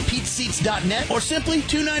 Online at peteseats.net or simply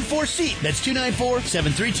 294-SEAT. That's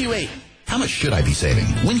 294-7328. How much should I be saving?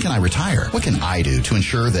 When can I retire? What can I do to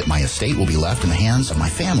ensure that my estate will be left in the hands of my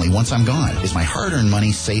family once I'm gone? Is my hard-earned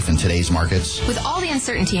money safe in today's markets? With all the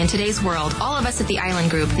uncertainty in today's world, all of us at the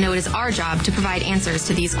Island Group know it is our job to provide answers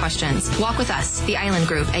to these questions. Walk with us, the Island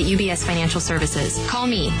Group at UBS Financial Services. Call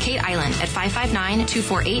me, Kate Island, at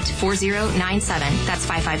 559-248-4097. That's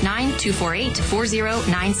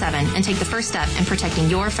 559-248-4097, and take the first step in protecting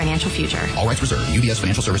your financial future. All rights reserved. UBS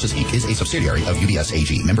Financial Services, Inc. is a subsidiary of UBS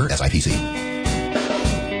AG. Member SIPC.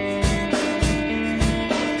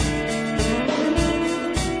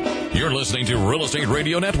 You're listening to Real Estate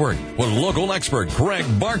Radio Network with local expert Craig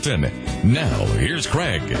Barton. Now, here's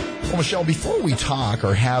Craig. Well, Michelle, before we talk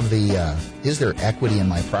or have the is there equity in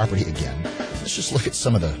my property again, let's just look at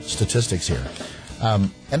some of the statistics here.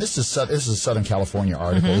 And this is a Southern California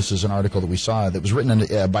article. Mm-hmm. This is an article that we saw that was written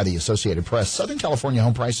by the Associated Press. Southern California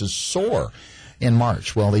home prices soar in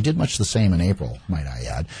March. Well, they did much the same in April, might I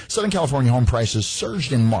add. Southern California home prices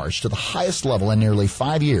surged in March to the highest level in nearly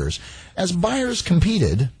 5 years as buyers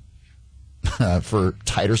competed for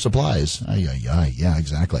tighter supplies. Yeah,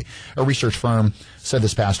 exactly. A research firm said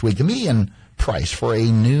this past week the median price for a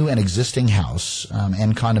new and existing house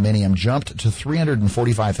and condominium jumped to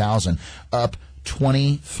 $345,000, up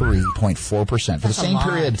 23.4% for the same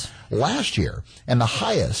period last year, and the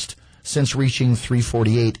highest since reaching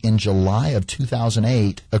 $348 in July of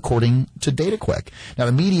 2008, according to DataQuick. Now,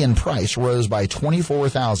 the median price rose by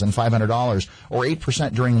 $24,500, or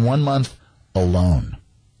 8% during 1 month alone.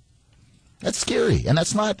 That's scary, and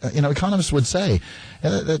that's not, economists would say,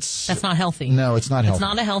 that's not healthy. No, it's not healthy. It's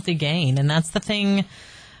not a healthy gain, and that's the thing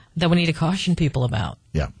that we need to caution people about.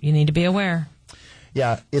 Yeah. You need to be aware.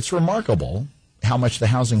 Yeah, it's remarkable how much the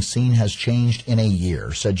housing scene has changed in a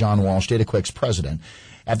year, said John Walsh, DataQuick's president.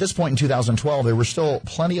 At this point in 2012, there were still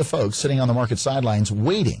plenty of folks sitting on the market sidelines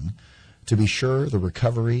waiting to be sure the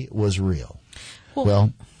recovery was real.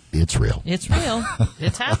 Well, it's real. It's real.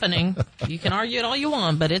 It's happening. You can argue it all you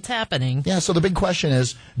want, but it's happening. Yeah, so the big question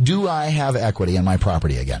is, do I have equity in my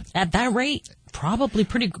property again? At that rate, probably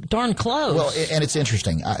pretty darn close. Well, and it's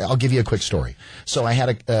interesting. I'll give you a quick story. So I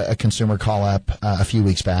had a consumer call up a few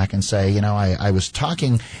weeks back and say, I was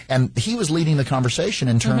talking, and he was leading the conversation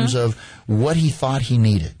in terms of what he thought he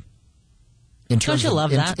needed. Don't you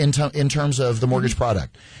love that? In terms of the mortgage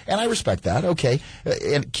product. And I respect that. Okay.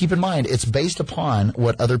 And keep in mind, it's based upon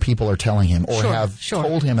what other people are telling him or have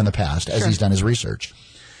told him in the past as he's done his research.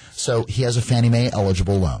 So he has a Fannie Mae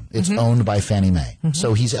eligible loan. It's owned by Fannie Mae.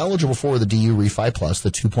 So he's eligible for the DU Refi Plus,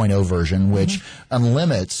 the 2.0 version, which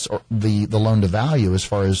unlimits the loan to value as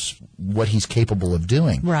far as what he's capable of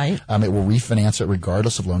doing. Right. It will refinance it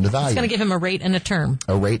regardless of loan to value. It's going to give him a rate and a term.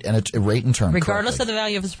 A rate and term. Regardless of the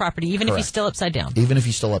value of his property, even if he's still upside down. Even if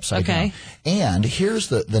he's still upside down. And here's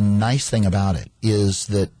the nice thing about it is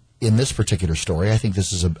that in this particular story, I think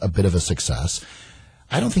this is a bit of a success.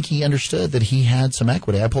 I don't think he understood that he had some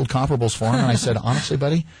equity. I pulled comparables for him, and I said, honestly,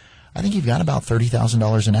 buddy, I think you've got about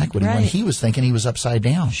 $30,000 in equity when he was thinking he was upside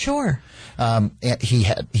down. Sure. And he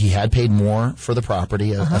had paid more for the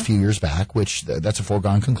property a few years back, which that's a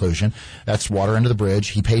foregone conclusion. That's water under the bridge.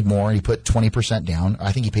 He paid more, and he put 20% down.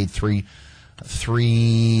 I think he paid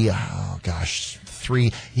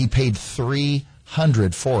he paid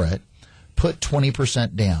 $300 for it, put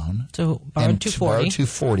 20% down. So borrowed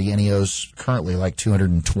 $240. And he owes currently like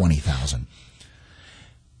 $220,000.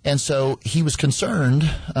 And so he was concerned.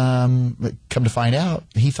 Come to find out,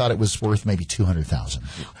 he thought it was worth maybe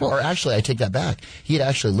 $200,000. Or actually, I take that back. He had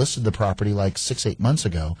actually listed the property like 6-8 months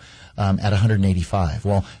ago at $185,000.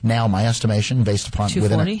 Well, now my estimation, based upon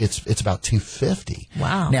it's about $250,000.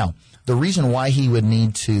 Wow. Now, the reason why he would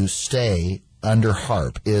need to stay under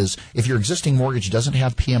HARP is if your existing mortgage doesn't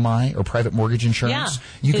have PMI or private mortgage insurance,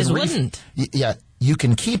 you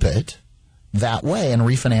can keep it that way and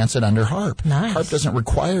refinance it under HARP. Nice. HARP doesn't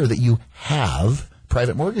require that you have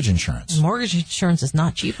private mortgage insurance. Mortgage insurance is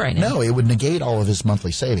not cheap right now. No, it would negate all of his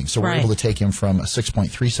monthly savings. So we're able to take him from a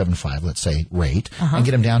 6.375, let's say, rate and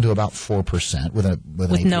get him down to about 4% with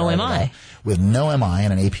no MI. With no MI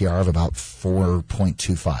and an APR of about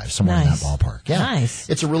 4.25, somewhere in that ballpark. Yeah. Nice.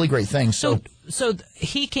 It's a really great thing. So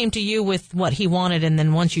he came to you with what he wanted, and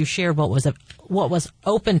then once you shared what was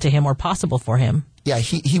open to him or possible for him. Yeah,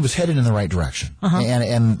 he was headed in the right direction.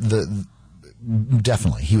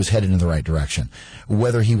 Definitely, he was headed in the right direction.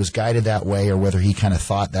 Whether he was guided that way or whether he kind of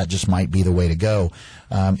thought that just might be the way to go,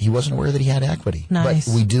 he wasn't aware that he had equity. Nice.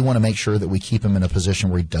 But we do want to make sure that we keep him in a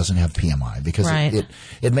position where he doesn't have PMI because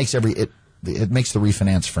it makes the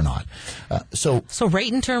refinance for naught. So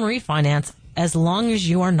rate and term refinance, as long as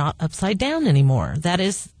you are not upside down anymore. That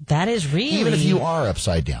is really, even if you are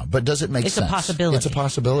upside down, but does it make sense? It's a possibility. It's a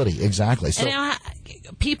possibility, exactly. So and now,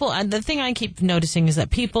 the thing I keep noticing is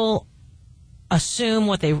that people assume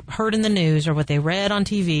what they heard in the news or what they read on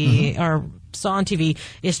TV or saw on TV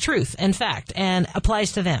is truth and fact and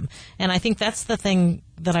applies to them. And I think that's the thing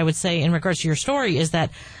that I would say in regards to your story is that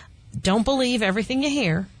don't believe everything you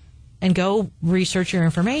hear and go research your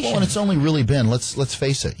information. Well, and it's only really been, let's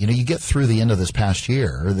face it, you get through the end of this past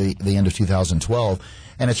year, or the end of 2012,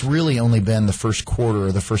 and it's really only been the first quarter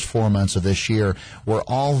or the first 4 months of this year where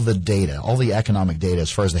all the data, all the economic data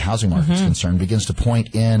as far as the housing market is concerned begins to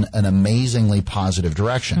point in an amazingly positive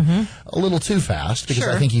direction. A little too fast because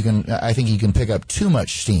I think you can pick up too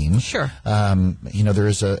much steam. Sure. There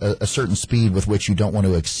is a certain speed with which you don't want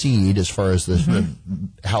to exceed as far as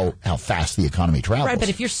how fast the economy travels. Right, but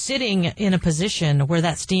if you're sitting in a position where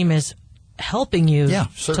that steam is helping you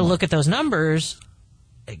to look at those numbers,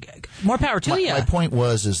 more power to you. My point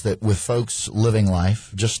is that with folks living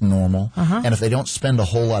life just normal, and if they don't spend a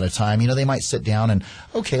whole lot of time, they might sit down and,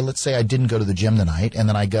 okay, let's say I didn't go to the gym tonight, and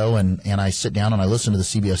then I go and I sit down and I listen to the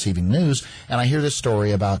CBS Evening News, and I hear this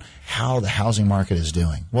story about how the housing market is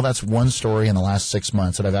doing. Well, that's one story in the last 6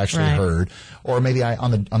 months that I've actually heard. Or maybe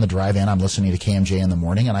on the drive-in, I'm listening to KMJ in the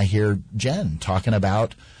morning, and I hear Jen talking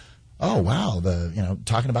about, oh wow,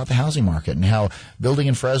 talking about the housing market and how building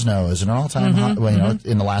in Fresno is an all-time high,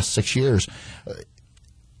 in the last 6 years.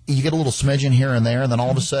 You get a little smidgen here and there, and then all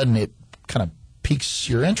of a sudden it kind of piques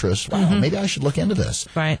your interest. Wow, maybe I should look into this.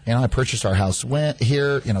 Right. I purchased our house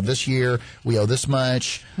here. This year we owe this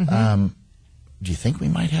much. Do you think we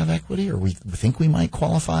might have equity, or we think we might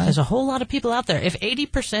qualify? There's a whole lot of people out there. If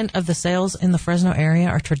 80% of the sales in the Fresno area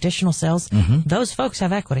are traditional sales, those folks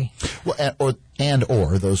have equity. Well,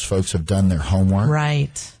 or those folks have done their homework,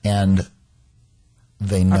 right? And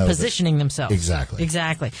they know are positioning themselves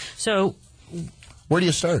exactly. So, where do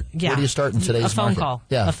you start? Yeah. Where do you start in today's market? A phone call.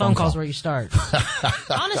 Yeah, a phone call is where you start.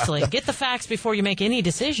 Honestly, get the facts before you make any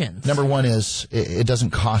decisions. Number one is it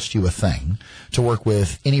doesn't cost you a thing to work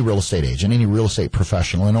with any real estate agent, any real estate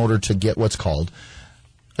professional in order to get what's called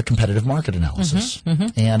a competitive market analysis.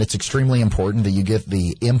 And it's extremely important that you get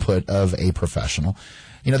the input of a professional.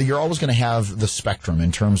 You're always going to have the spectrum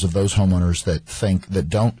in terms of those homeowners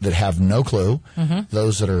that have no clue,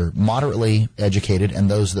 those that are moderately educated, and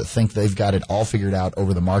those that think they've got it all figured out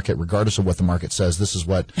over the market, regardless of what the market says. This is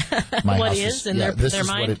what my house is in their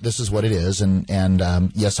mind. This is what it is,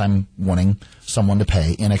 and yes, I'm wanting someone to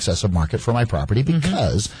pay in excess of market for my property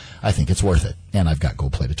because I think it's worth it, and I've got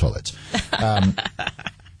gold-plated toilets.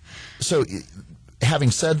 So,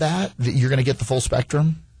 having said that, you're going to get the full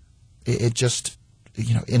spectrum. It just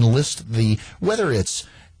enlist whether it's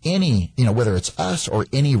us or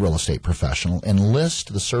any real estate professional,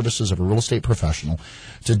 enlist the services of a real estate professional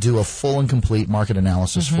to do a full and complete market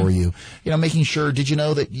analysis for you. Making sure, did you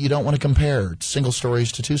know that you don't want to compare single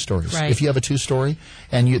stories to two stories? Right. If you have a two-story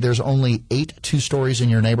and there's only 8 two-stories in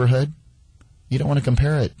your neighborhood, you don't want to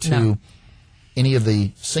compare it to any of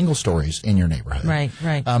the single stories in your neighborhood. Right.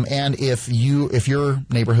 And if your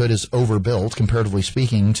neighborhood is overbuilt, comparatively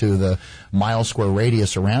speaking, to the mile square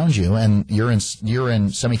radius around you, and you're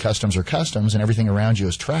in semi-customs or customs, and everything around you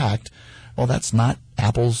is tracked, well, that's not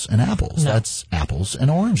apples and apples. No. That's apples and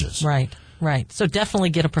oranges. Right. So definitely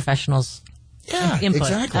get a professional's input.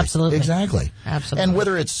 Exactly. Absolutely. Exactly. Absolutely. And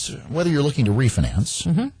whether you're looking to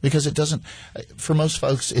refinance, because it doesn't, for most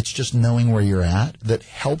folks, it's just knowing where you're at that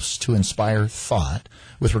helps to inspire thought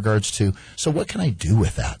with regards to, so what can I do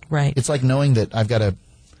with that? Right. It's like knowing that I've got a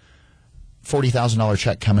 $40,000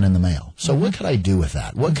 check coming in the mail. So what could I do with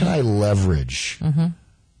that? What could I leverage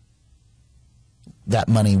that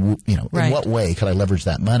money, in what way could I leverage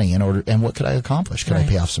that money in order, and what could I accomplish? Could I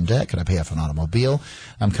pay off some debt? Could I pay off an automobile?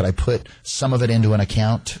 Could I put some of it into an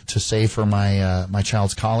account to save for my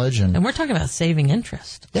child's college? And we're talking about saving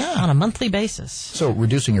interest on a monthly basis. So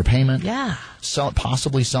reducing your payment. Yeah.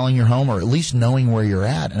 Possibly selling your home, or at least knowing where you're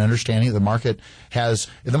at and understanding the market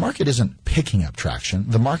isn't picking up traction.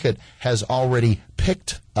 The market has already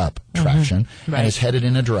picked up traction and is headed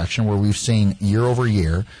in a direction where we've seen year over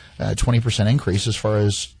year 20% increase as far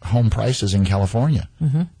as home prices in California.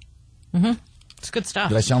 It's good stuff.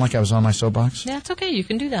 Did I sound like I was on my soapbox? Yeah, it's okay. You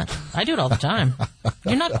can do that. I do it all the time.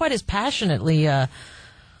 You're not quite as passionately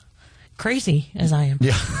crazy as I am.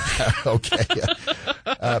 Yeah. Okay.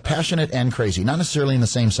 Passionate and crazy. Not necessarily in the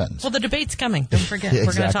same sentence. Well, the debate's coming. Don't forget. Exactly.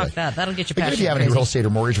 We're going to talk that. That'll get you passionate. If you have any real estate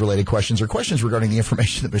or mortgage-related questions or questions regarding the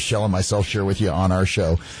information that Michelle and myself share with you on our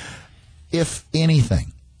show, if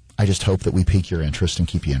anything, I just hope that we pique your interest and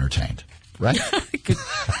keep you entertained. Right?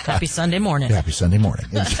 Happy Sunday morning. Happy Sunday morning.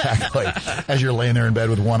 Exactly. As you're laying there in bed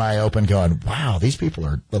with one eye open going, wow, these people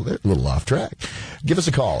are a little off track. Give us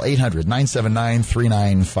a call,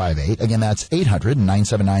 800-979-3958. Again, that's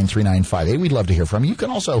 800-979-3958. We'd love to hear from you. You can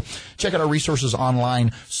also check out our resources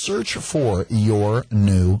online. Search for your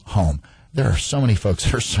new home. There are so many folks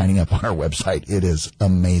that are signing up on our website. It is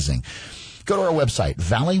amazing. Go to our website,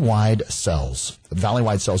 Valleywide Sells.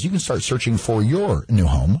 Valleywide Sells. You can start searching for your new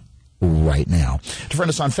home right now. To friend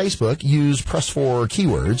us on Facebook, use Press 4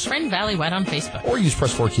 keywords. Friend Valleywide on Facebook. Or use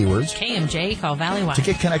Press 4 keywords. KMJ, call Valleywide. To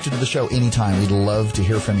get connected to the show anytime, we'd love to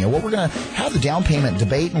hear from you. Well, we're going to have the down payment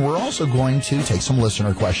debate, and we're also going to take some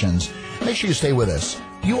listener questions. Make sure you stay with us.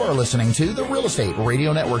 You are listening to the Real Estate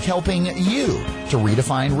Radio Network, helping you to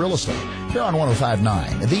redefine real estate. Here on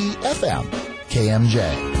 105.9, the FM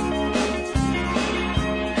KMJ.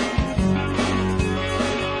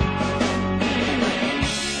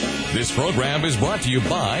 This program is brought to you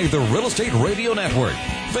by the Real Estate Radio Network.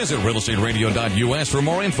 Visit realestateradio.us for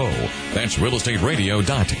more info. That's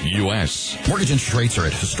realestateradio.us. Mortgage interest rates are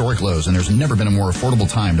at historic lows, and there's never been a more affordable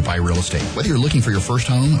time to buy real estate. Whether you're looking for your first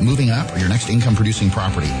home, moving up, or your next income-producing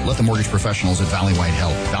property, let the mortgage professionals at Valleywide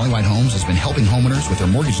help. Valleywide Homes has been helping homeowners with their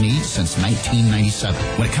mortgage needs since 1997.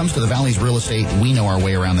 When it comes to the Valley's real estate, we know our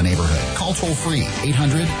way around the neighborhood. Call toll-free,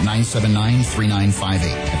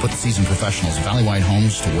 800-979-3958, and put the seasoned professionals at Valleywide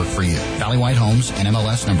Homes to work for you. Valleywide Homes,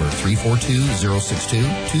 NMLS number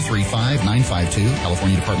 342062. 235-952,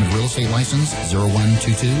 California Department of Real Estate License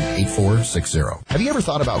 0122-8460. Have you ever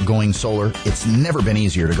thought about going solar? It's never been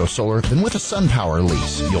easier to go solar than with a SunPower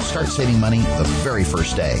lease. You'll start saving money the very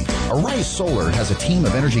first day. Arise Solar has a team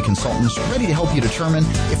of energy consultants ready to help you determine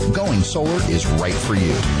if going solar is right for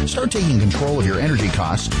you. Start taking control of your energy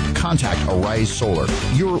costs. Contact Arise Solar,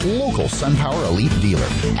 your local SunPower Elite dealer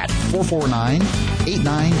at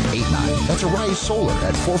 449-8989. That's Arise Solar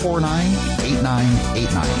at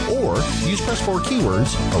 449-8989. Or use Press 4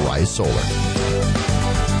 keywords, Arise Solar.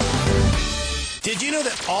 Did you know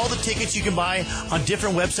that all the tickets you can buy on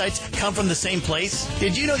different websites come from the same place?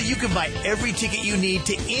 Did you know that you can buy every ticket you need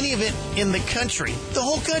to any event in the country, the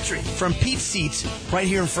whole country, from Pete's Seats right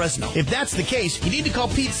here in Fresno? If that's the case, you need to call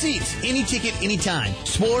Pete's Seats. Any ticket, anytime.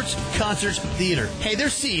 Sports, concerts, theater. Hey,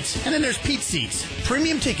 there's seats, and then there's Pete's Seats.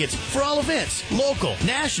 Premium tickets for all events, local,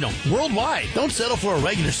 national, worldwide. Don't settle for a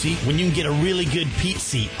regular seat when you can get a really good Pete's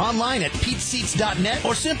Seat. Online at peteseats.net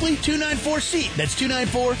or simply 294-SEAT. That's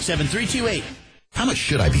 294-7328. How much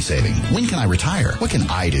should I be saving? When can I retire? What can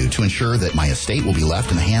I do to ensure that my estate will be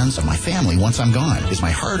left in the hands of my family once I'm gone? Is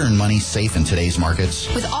my hard-earned money safe in today's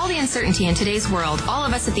markets? With all the uncertainty in today's world, all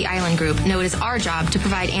of us at the Island Group know it is our job to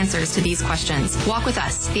provide answers to these questions. Walk with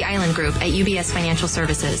us, the Island Group at UBS Financial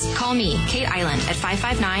Services. Call me, Kate Island, at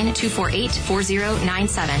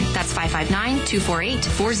 559-248-4097. That's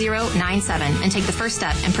 559-248-4097. And take the first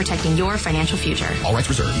step in protecting your financial future. All rights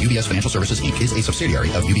reserved. UBS Financial Services, Inc. is a subsidiary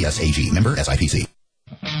of UBS AG. Member SIPC.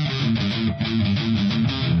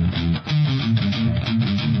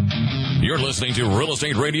 You're listening to Real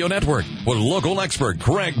Estate Radio Network with local expert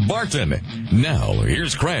Craig Barton. Now,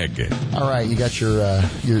 here's Craig. All right, you got your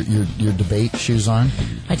debate shoes on?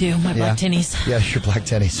 I do. My black tennies. Yeah, your black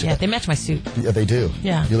tennies. Yeah, they match my suit. Yeah, they do.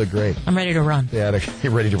 Yeah. You look great. I'm ready to run. Yeah,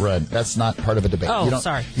 you're ready to run. That's not part of a debate. Oh,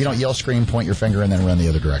 sorry. You don't yell, scream, point your finger, and then run the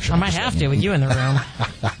other direction. I might have to with you in the room.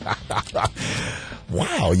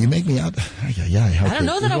 Wow, you make me out. Yeah. I don't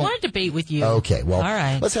know that I want to debate with you. Okay, well, all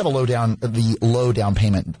right. Let's have the low down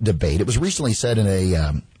payment debate. It was recently said in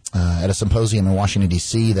at a symposium in Washington,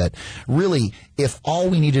 D.C. that really, if all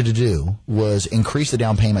we needed to do was increase the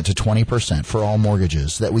down payment to 20% for all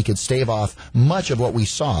mortgages, that we could stave off much of what we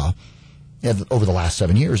saw over the last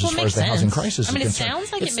 7 years as far as the housing crisis is concerned. It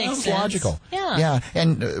sounds like it makes sense. Logical. Yeah.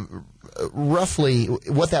 And roughly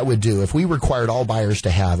what that would do, if we required all buyers to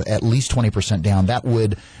have at least 20% down, that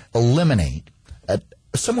would eliminate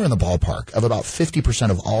somewhere in the ballpark of about 50%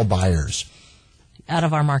 of all buyers out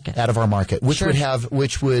of our market, which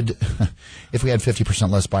would, if we had 50%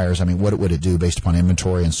 less buyers, I mean, what would it do based upon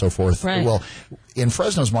inventory and so forth? Right. Well, in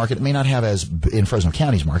Fresno's market, it may not have in Fresno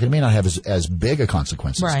County's market, it may not have as big a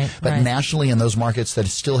consequences. Right. But nationally, in those markets that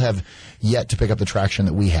still have yet to pick up the traction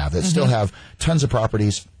that we have, that still have tons of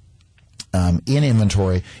properties in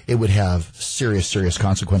inventory, it would have serious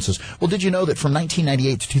consequences. Well, did you know that from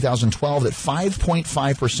 1998 to 2012 that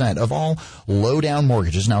 5.5% of all low-down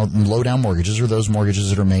mortgages, now low-down mortgages are those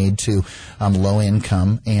mortgages that are made to low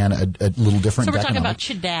income and a little different. So we're talking about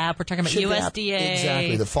CHDAP, we're talking about USDA.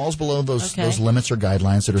 Exactly, that falls below those limits or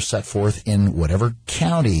guidelines that are set forth in whatever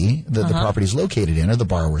county that the property is located in or the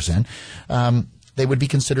borrower's in. They would be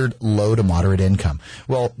considered low to moderate income.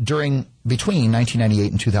 Well, between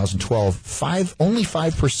 1998 and 2012, only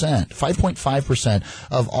 5.5%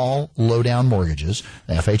 of all low-down mortgages,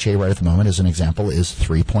 the FHA right at the moment, as an example, is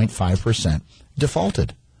 3.5%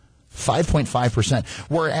 defaulted. 5.5%.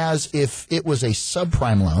 Whereas if it was a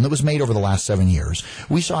subprime loan that was made over the last 7 years,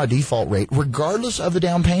 we saw a default rate, regardless of the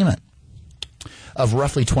down payment, of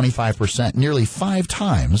roughly 25%, nearly 5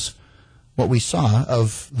 times what we saw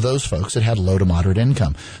of those folks that had low to moderate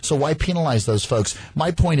income. So why penalize those folks?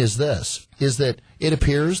 My point is this, is that it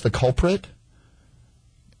appears the culprit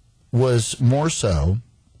was more so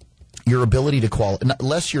your ability to qualify,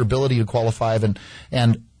 less your ability to qualify, and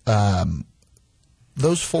that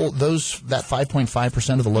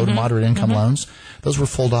 5.5% of the low to moderate income loans, those were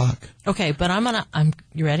full doc. Okay, but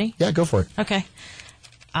you ready? Yeah, go for it. Okay.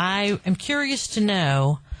 I am curious to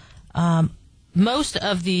know, most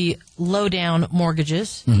of the low-down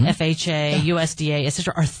mortgages, FHA, USDA,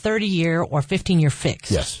 etc., are 30-year or 15-year fixed.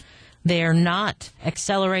 Yes. They are not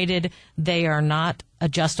accelerated. They are not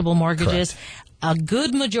adjustable mortgages. Correct. A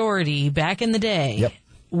good majority back in the day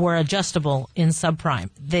were adjustable in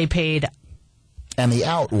subprime. They paid. And the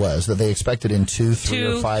out was that they expected in 2, 3,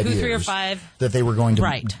 or 5 years 3 or 5 that they were going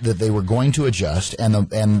to adjust, and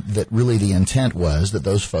that really the intent was that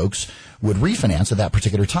those folks would refinance at that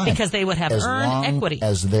particular time because they would have earned equity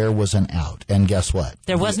as there was an out. And guess what?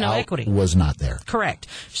 There was no equity. Was not there. Correct.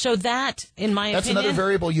 So that, in my opinion, that's another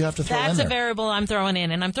variable you have to throw in there. That's a variable I'm throwing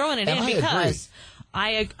in, and I'm throwing it in because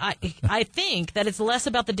I think that it's less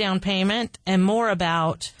about the down payment and more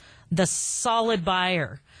about the solid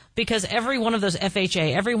buyer. Because every one of those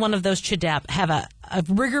FHA, every one of those CHDAP have a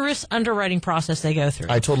rigorous underwriting process they go through.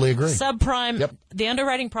 I totally agree. Subprime, the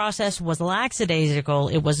underwriting process was lackadaisical.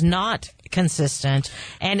 It was not consistent,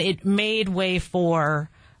 and it made way for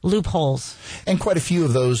loopholes. And quite a few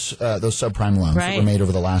of those subprime loans that were made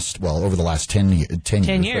over the last 10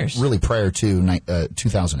 years. Really prior to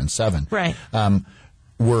 2007. Right.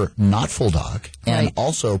 Were not full doc and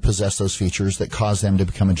also possess those features that cause them to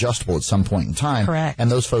become adjustable at some point in time. Correct.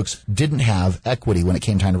 And those folks didn't have equity when it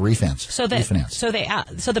came time to refinance. So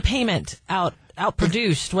the payment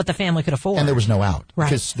outproduced what the family could afford. And there was no out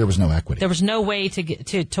because there was no equity. There was no way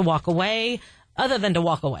to walk away other than to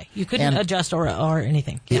walk away. You couldn't adjust or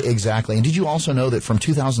anything. Yeah. Exactly. And did you also know that from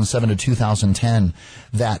 2007 to 2010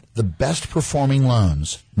 that the best performing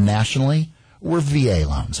loans nationally were VA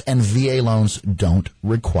loans, and VA loans don't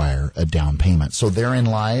require a down payment. So therein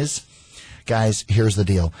lies, guys, here's the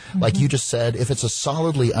deal. Like you just said, if it's a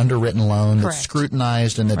solidly underwritten loan that's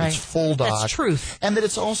scrutinized and that it's full doc. That's truth. And that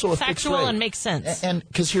it's also a factual fixed rate. And makes sense. And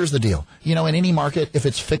because here's the deal. You know, in any market, if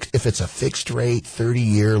it's a fixed rate,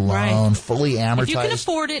 30-year loan, fully amortized. If you can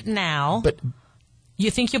afford it now. But you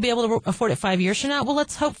think you'll be able to afford it 5 years from now? Well,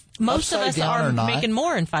 let's hope most of us are making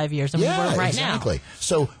more in 5 years than we were right now.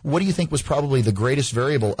 So what do you think was probably the greatest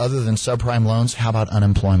variable other than subprime loans? How about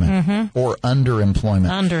unemployment or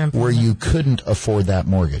underemployment? Where you couldn't afford that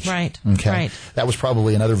mortgage. Right. Okay. Right. That was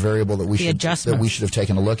probably another variable that we should have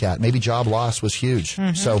taken a look at. Maybe job loss was huge.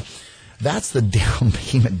 So That's the down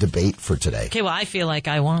payment debate for today. Okay, well, I feel like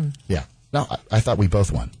I won. Yeah. No, I thought we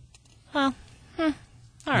both won. Well, all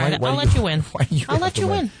right. I'll let you win. I'll let you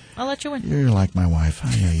win. I'll let you win. You're like my wife.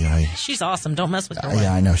 She's awesome. Don't mess with her.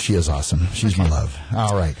 Yeah, I know. She is awesome. She's my love.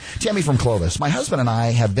 All right. Tammy from Clovis. My husband and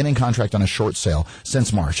I have been in contract on a short sale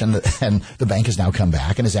since March, and the bank has now come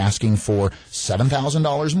back and is asking for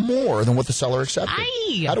 $7,000 more than what the seller accepted.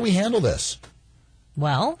 Aye. How do we handle this?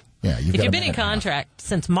 Well, if you've been in contract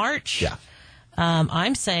since March,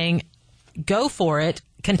 I'm saying go for it.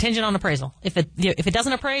 Contingent on appraisal. If it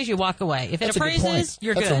doesn't appraise, you walk away. If it appraises,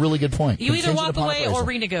 you're good. That's a really good point. You either walk away or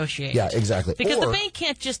renegotiate. Yeah, exactly. Because the bank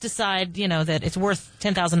can't just decide, that it's worth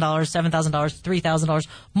 $10,000, $7,000, $3,000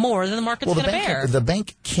 more than the market's going to bear. The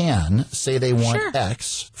bank can say they want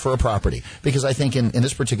X for a property. Because I think in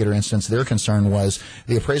this particular instance, their concern was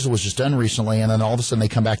the appraisal was just done recently, and then all of a sudden they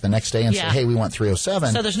come back the next day and say, hey, we want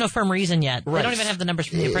 307. So there's no firm reason yet. Right. They don't even have the numbers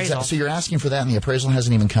from the appraisal. Exactly. So you're asking for that, and the appraisal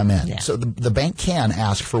hasn't even come in. Yeah. So the bank can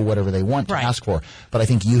ask for whatever they want to ask for. But I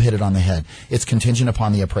think you hit it on the head. It's contingent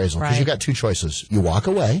upon the appraisal. Because you've got two choices. You walk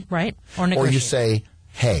away. Right. Or negotiate. Or you say,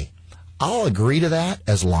 hey, I'll agree to that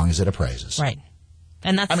as long as it appraises. Right.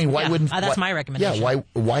 And that's, that's my recommendation. Yeah,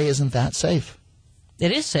 why isn't that safe?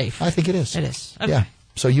 It is safe. I think it is. It is. Okay. Yeah.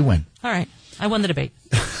 So you win. All right. I won the debate.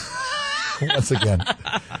 Once again.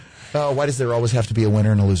 Why does there always have to be a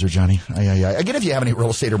winner and a loser, Johnny? Again, if you have any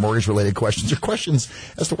real estate or mortgage-related questions or questions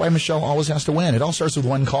as to why Michelle always has to win, it all starts with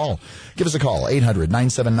one call. Give us a call,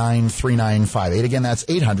 800-979-3958. Again, that's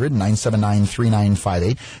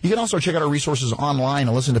 800-979-3958. You can also check out our resources online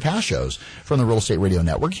and listen to past shows from the Real Estate Radio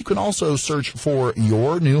Network. You can also search for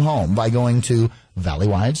your new home by going to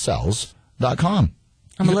valleywidesells.com.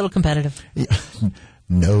 I'm a little competitive.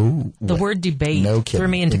 No. The word debate threw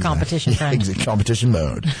me into competition, friend. Competition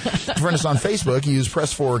mode. Friend us on Facebook. Use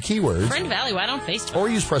Press 4 keywords. Friend Valleywide on Facebook. Or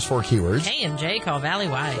use Press 4 keywords. K&J call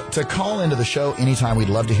Valleywide. To call into the show anytime, we'd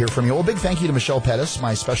love to hear from you. Well, big thank you to Michelle Pettis,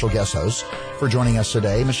 my special guest host, for joining us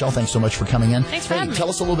today. Michelle, thanks so much for coming in. Thanks for having me. Tell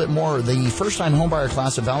us a little bit more. The first-time homebuyer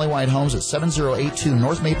class at Valleywide Homes at 7082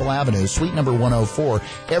 North Maple Avenue, suite number 104,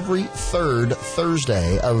 every third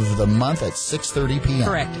Thursday of the month at 6:30 p.m.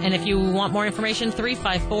 Correct. And if you want more information, 354...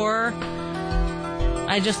 I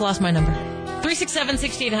just lost my number.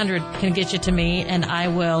 367-6800 can get you to me, and I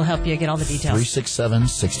will help you get all the details.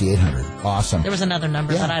 367-6800. Awesome. There was another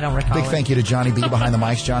number, but I don't recall. Big thank you to Johnny B behind the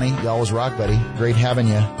mics. Johnny, you always rock, buddy. Great having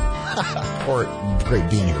you. Or great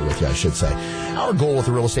being here with you, I should say. Our goal with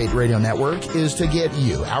the Real Estate Radio Network is to get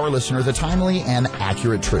you, our listener, the timely and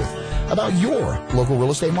accurate truth about your local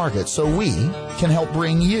real estate market so we can help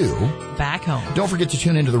bring you back home. Don't forget to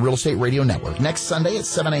tune into the Real Estate Radio Network next Sunday at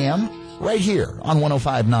 7 a.m. right here on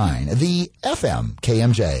 105.9, the FM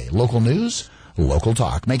KMJ. Local news, local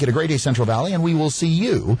talk. Make it a great day, Central Valley, and we will see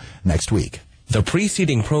you next week. The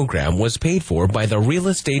preceding program was paid for by the Real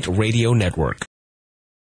Estate Radio Network.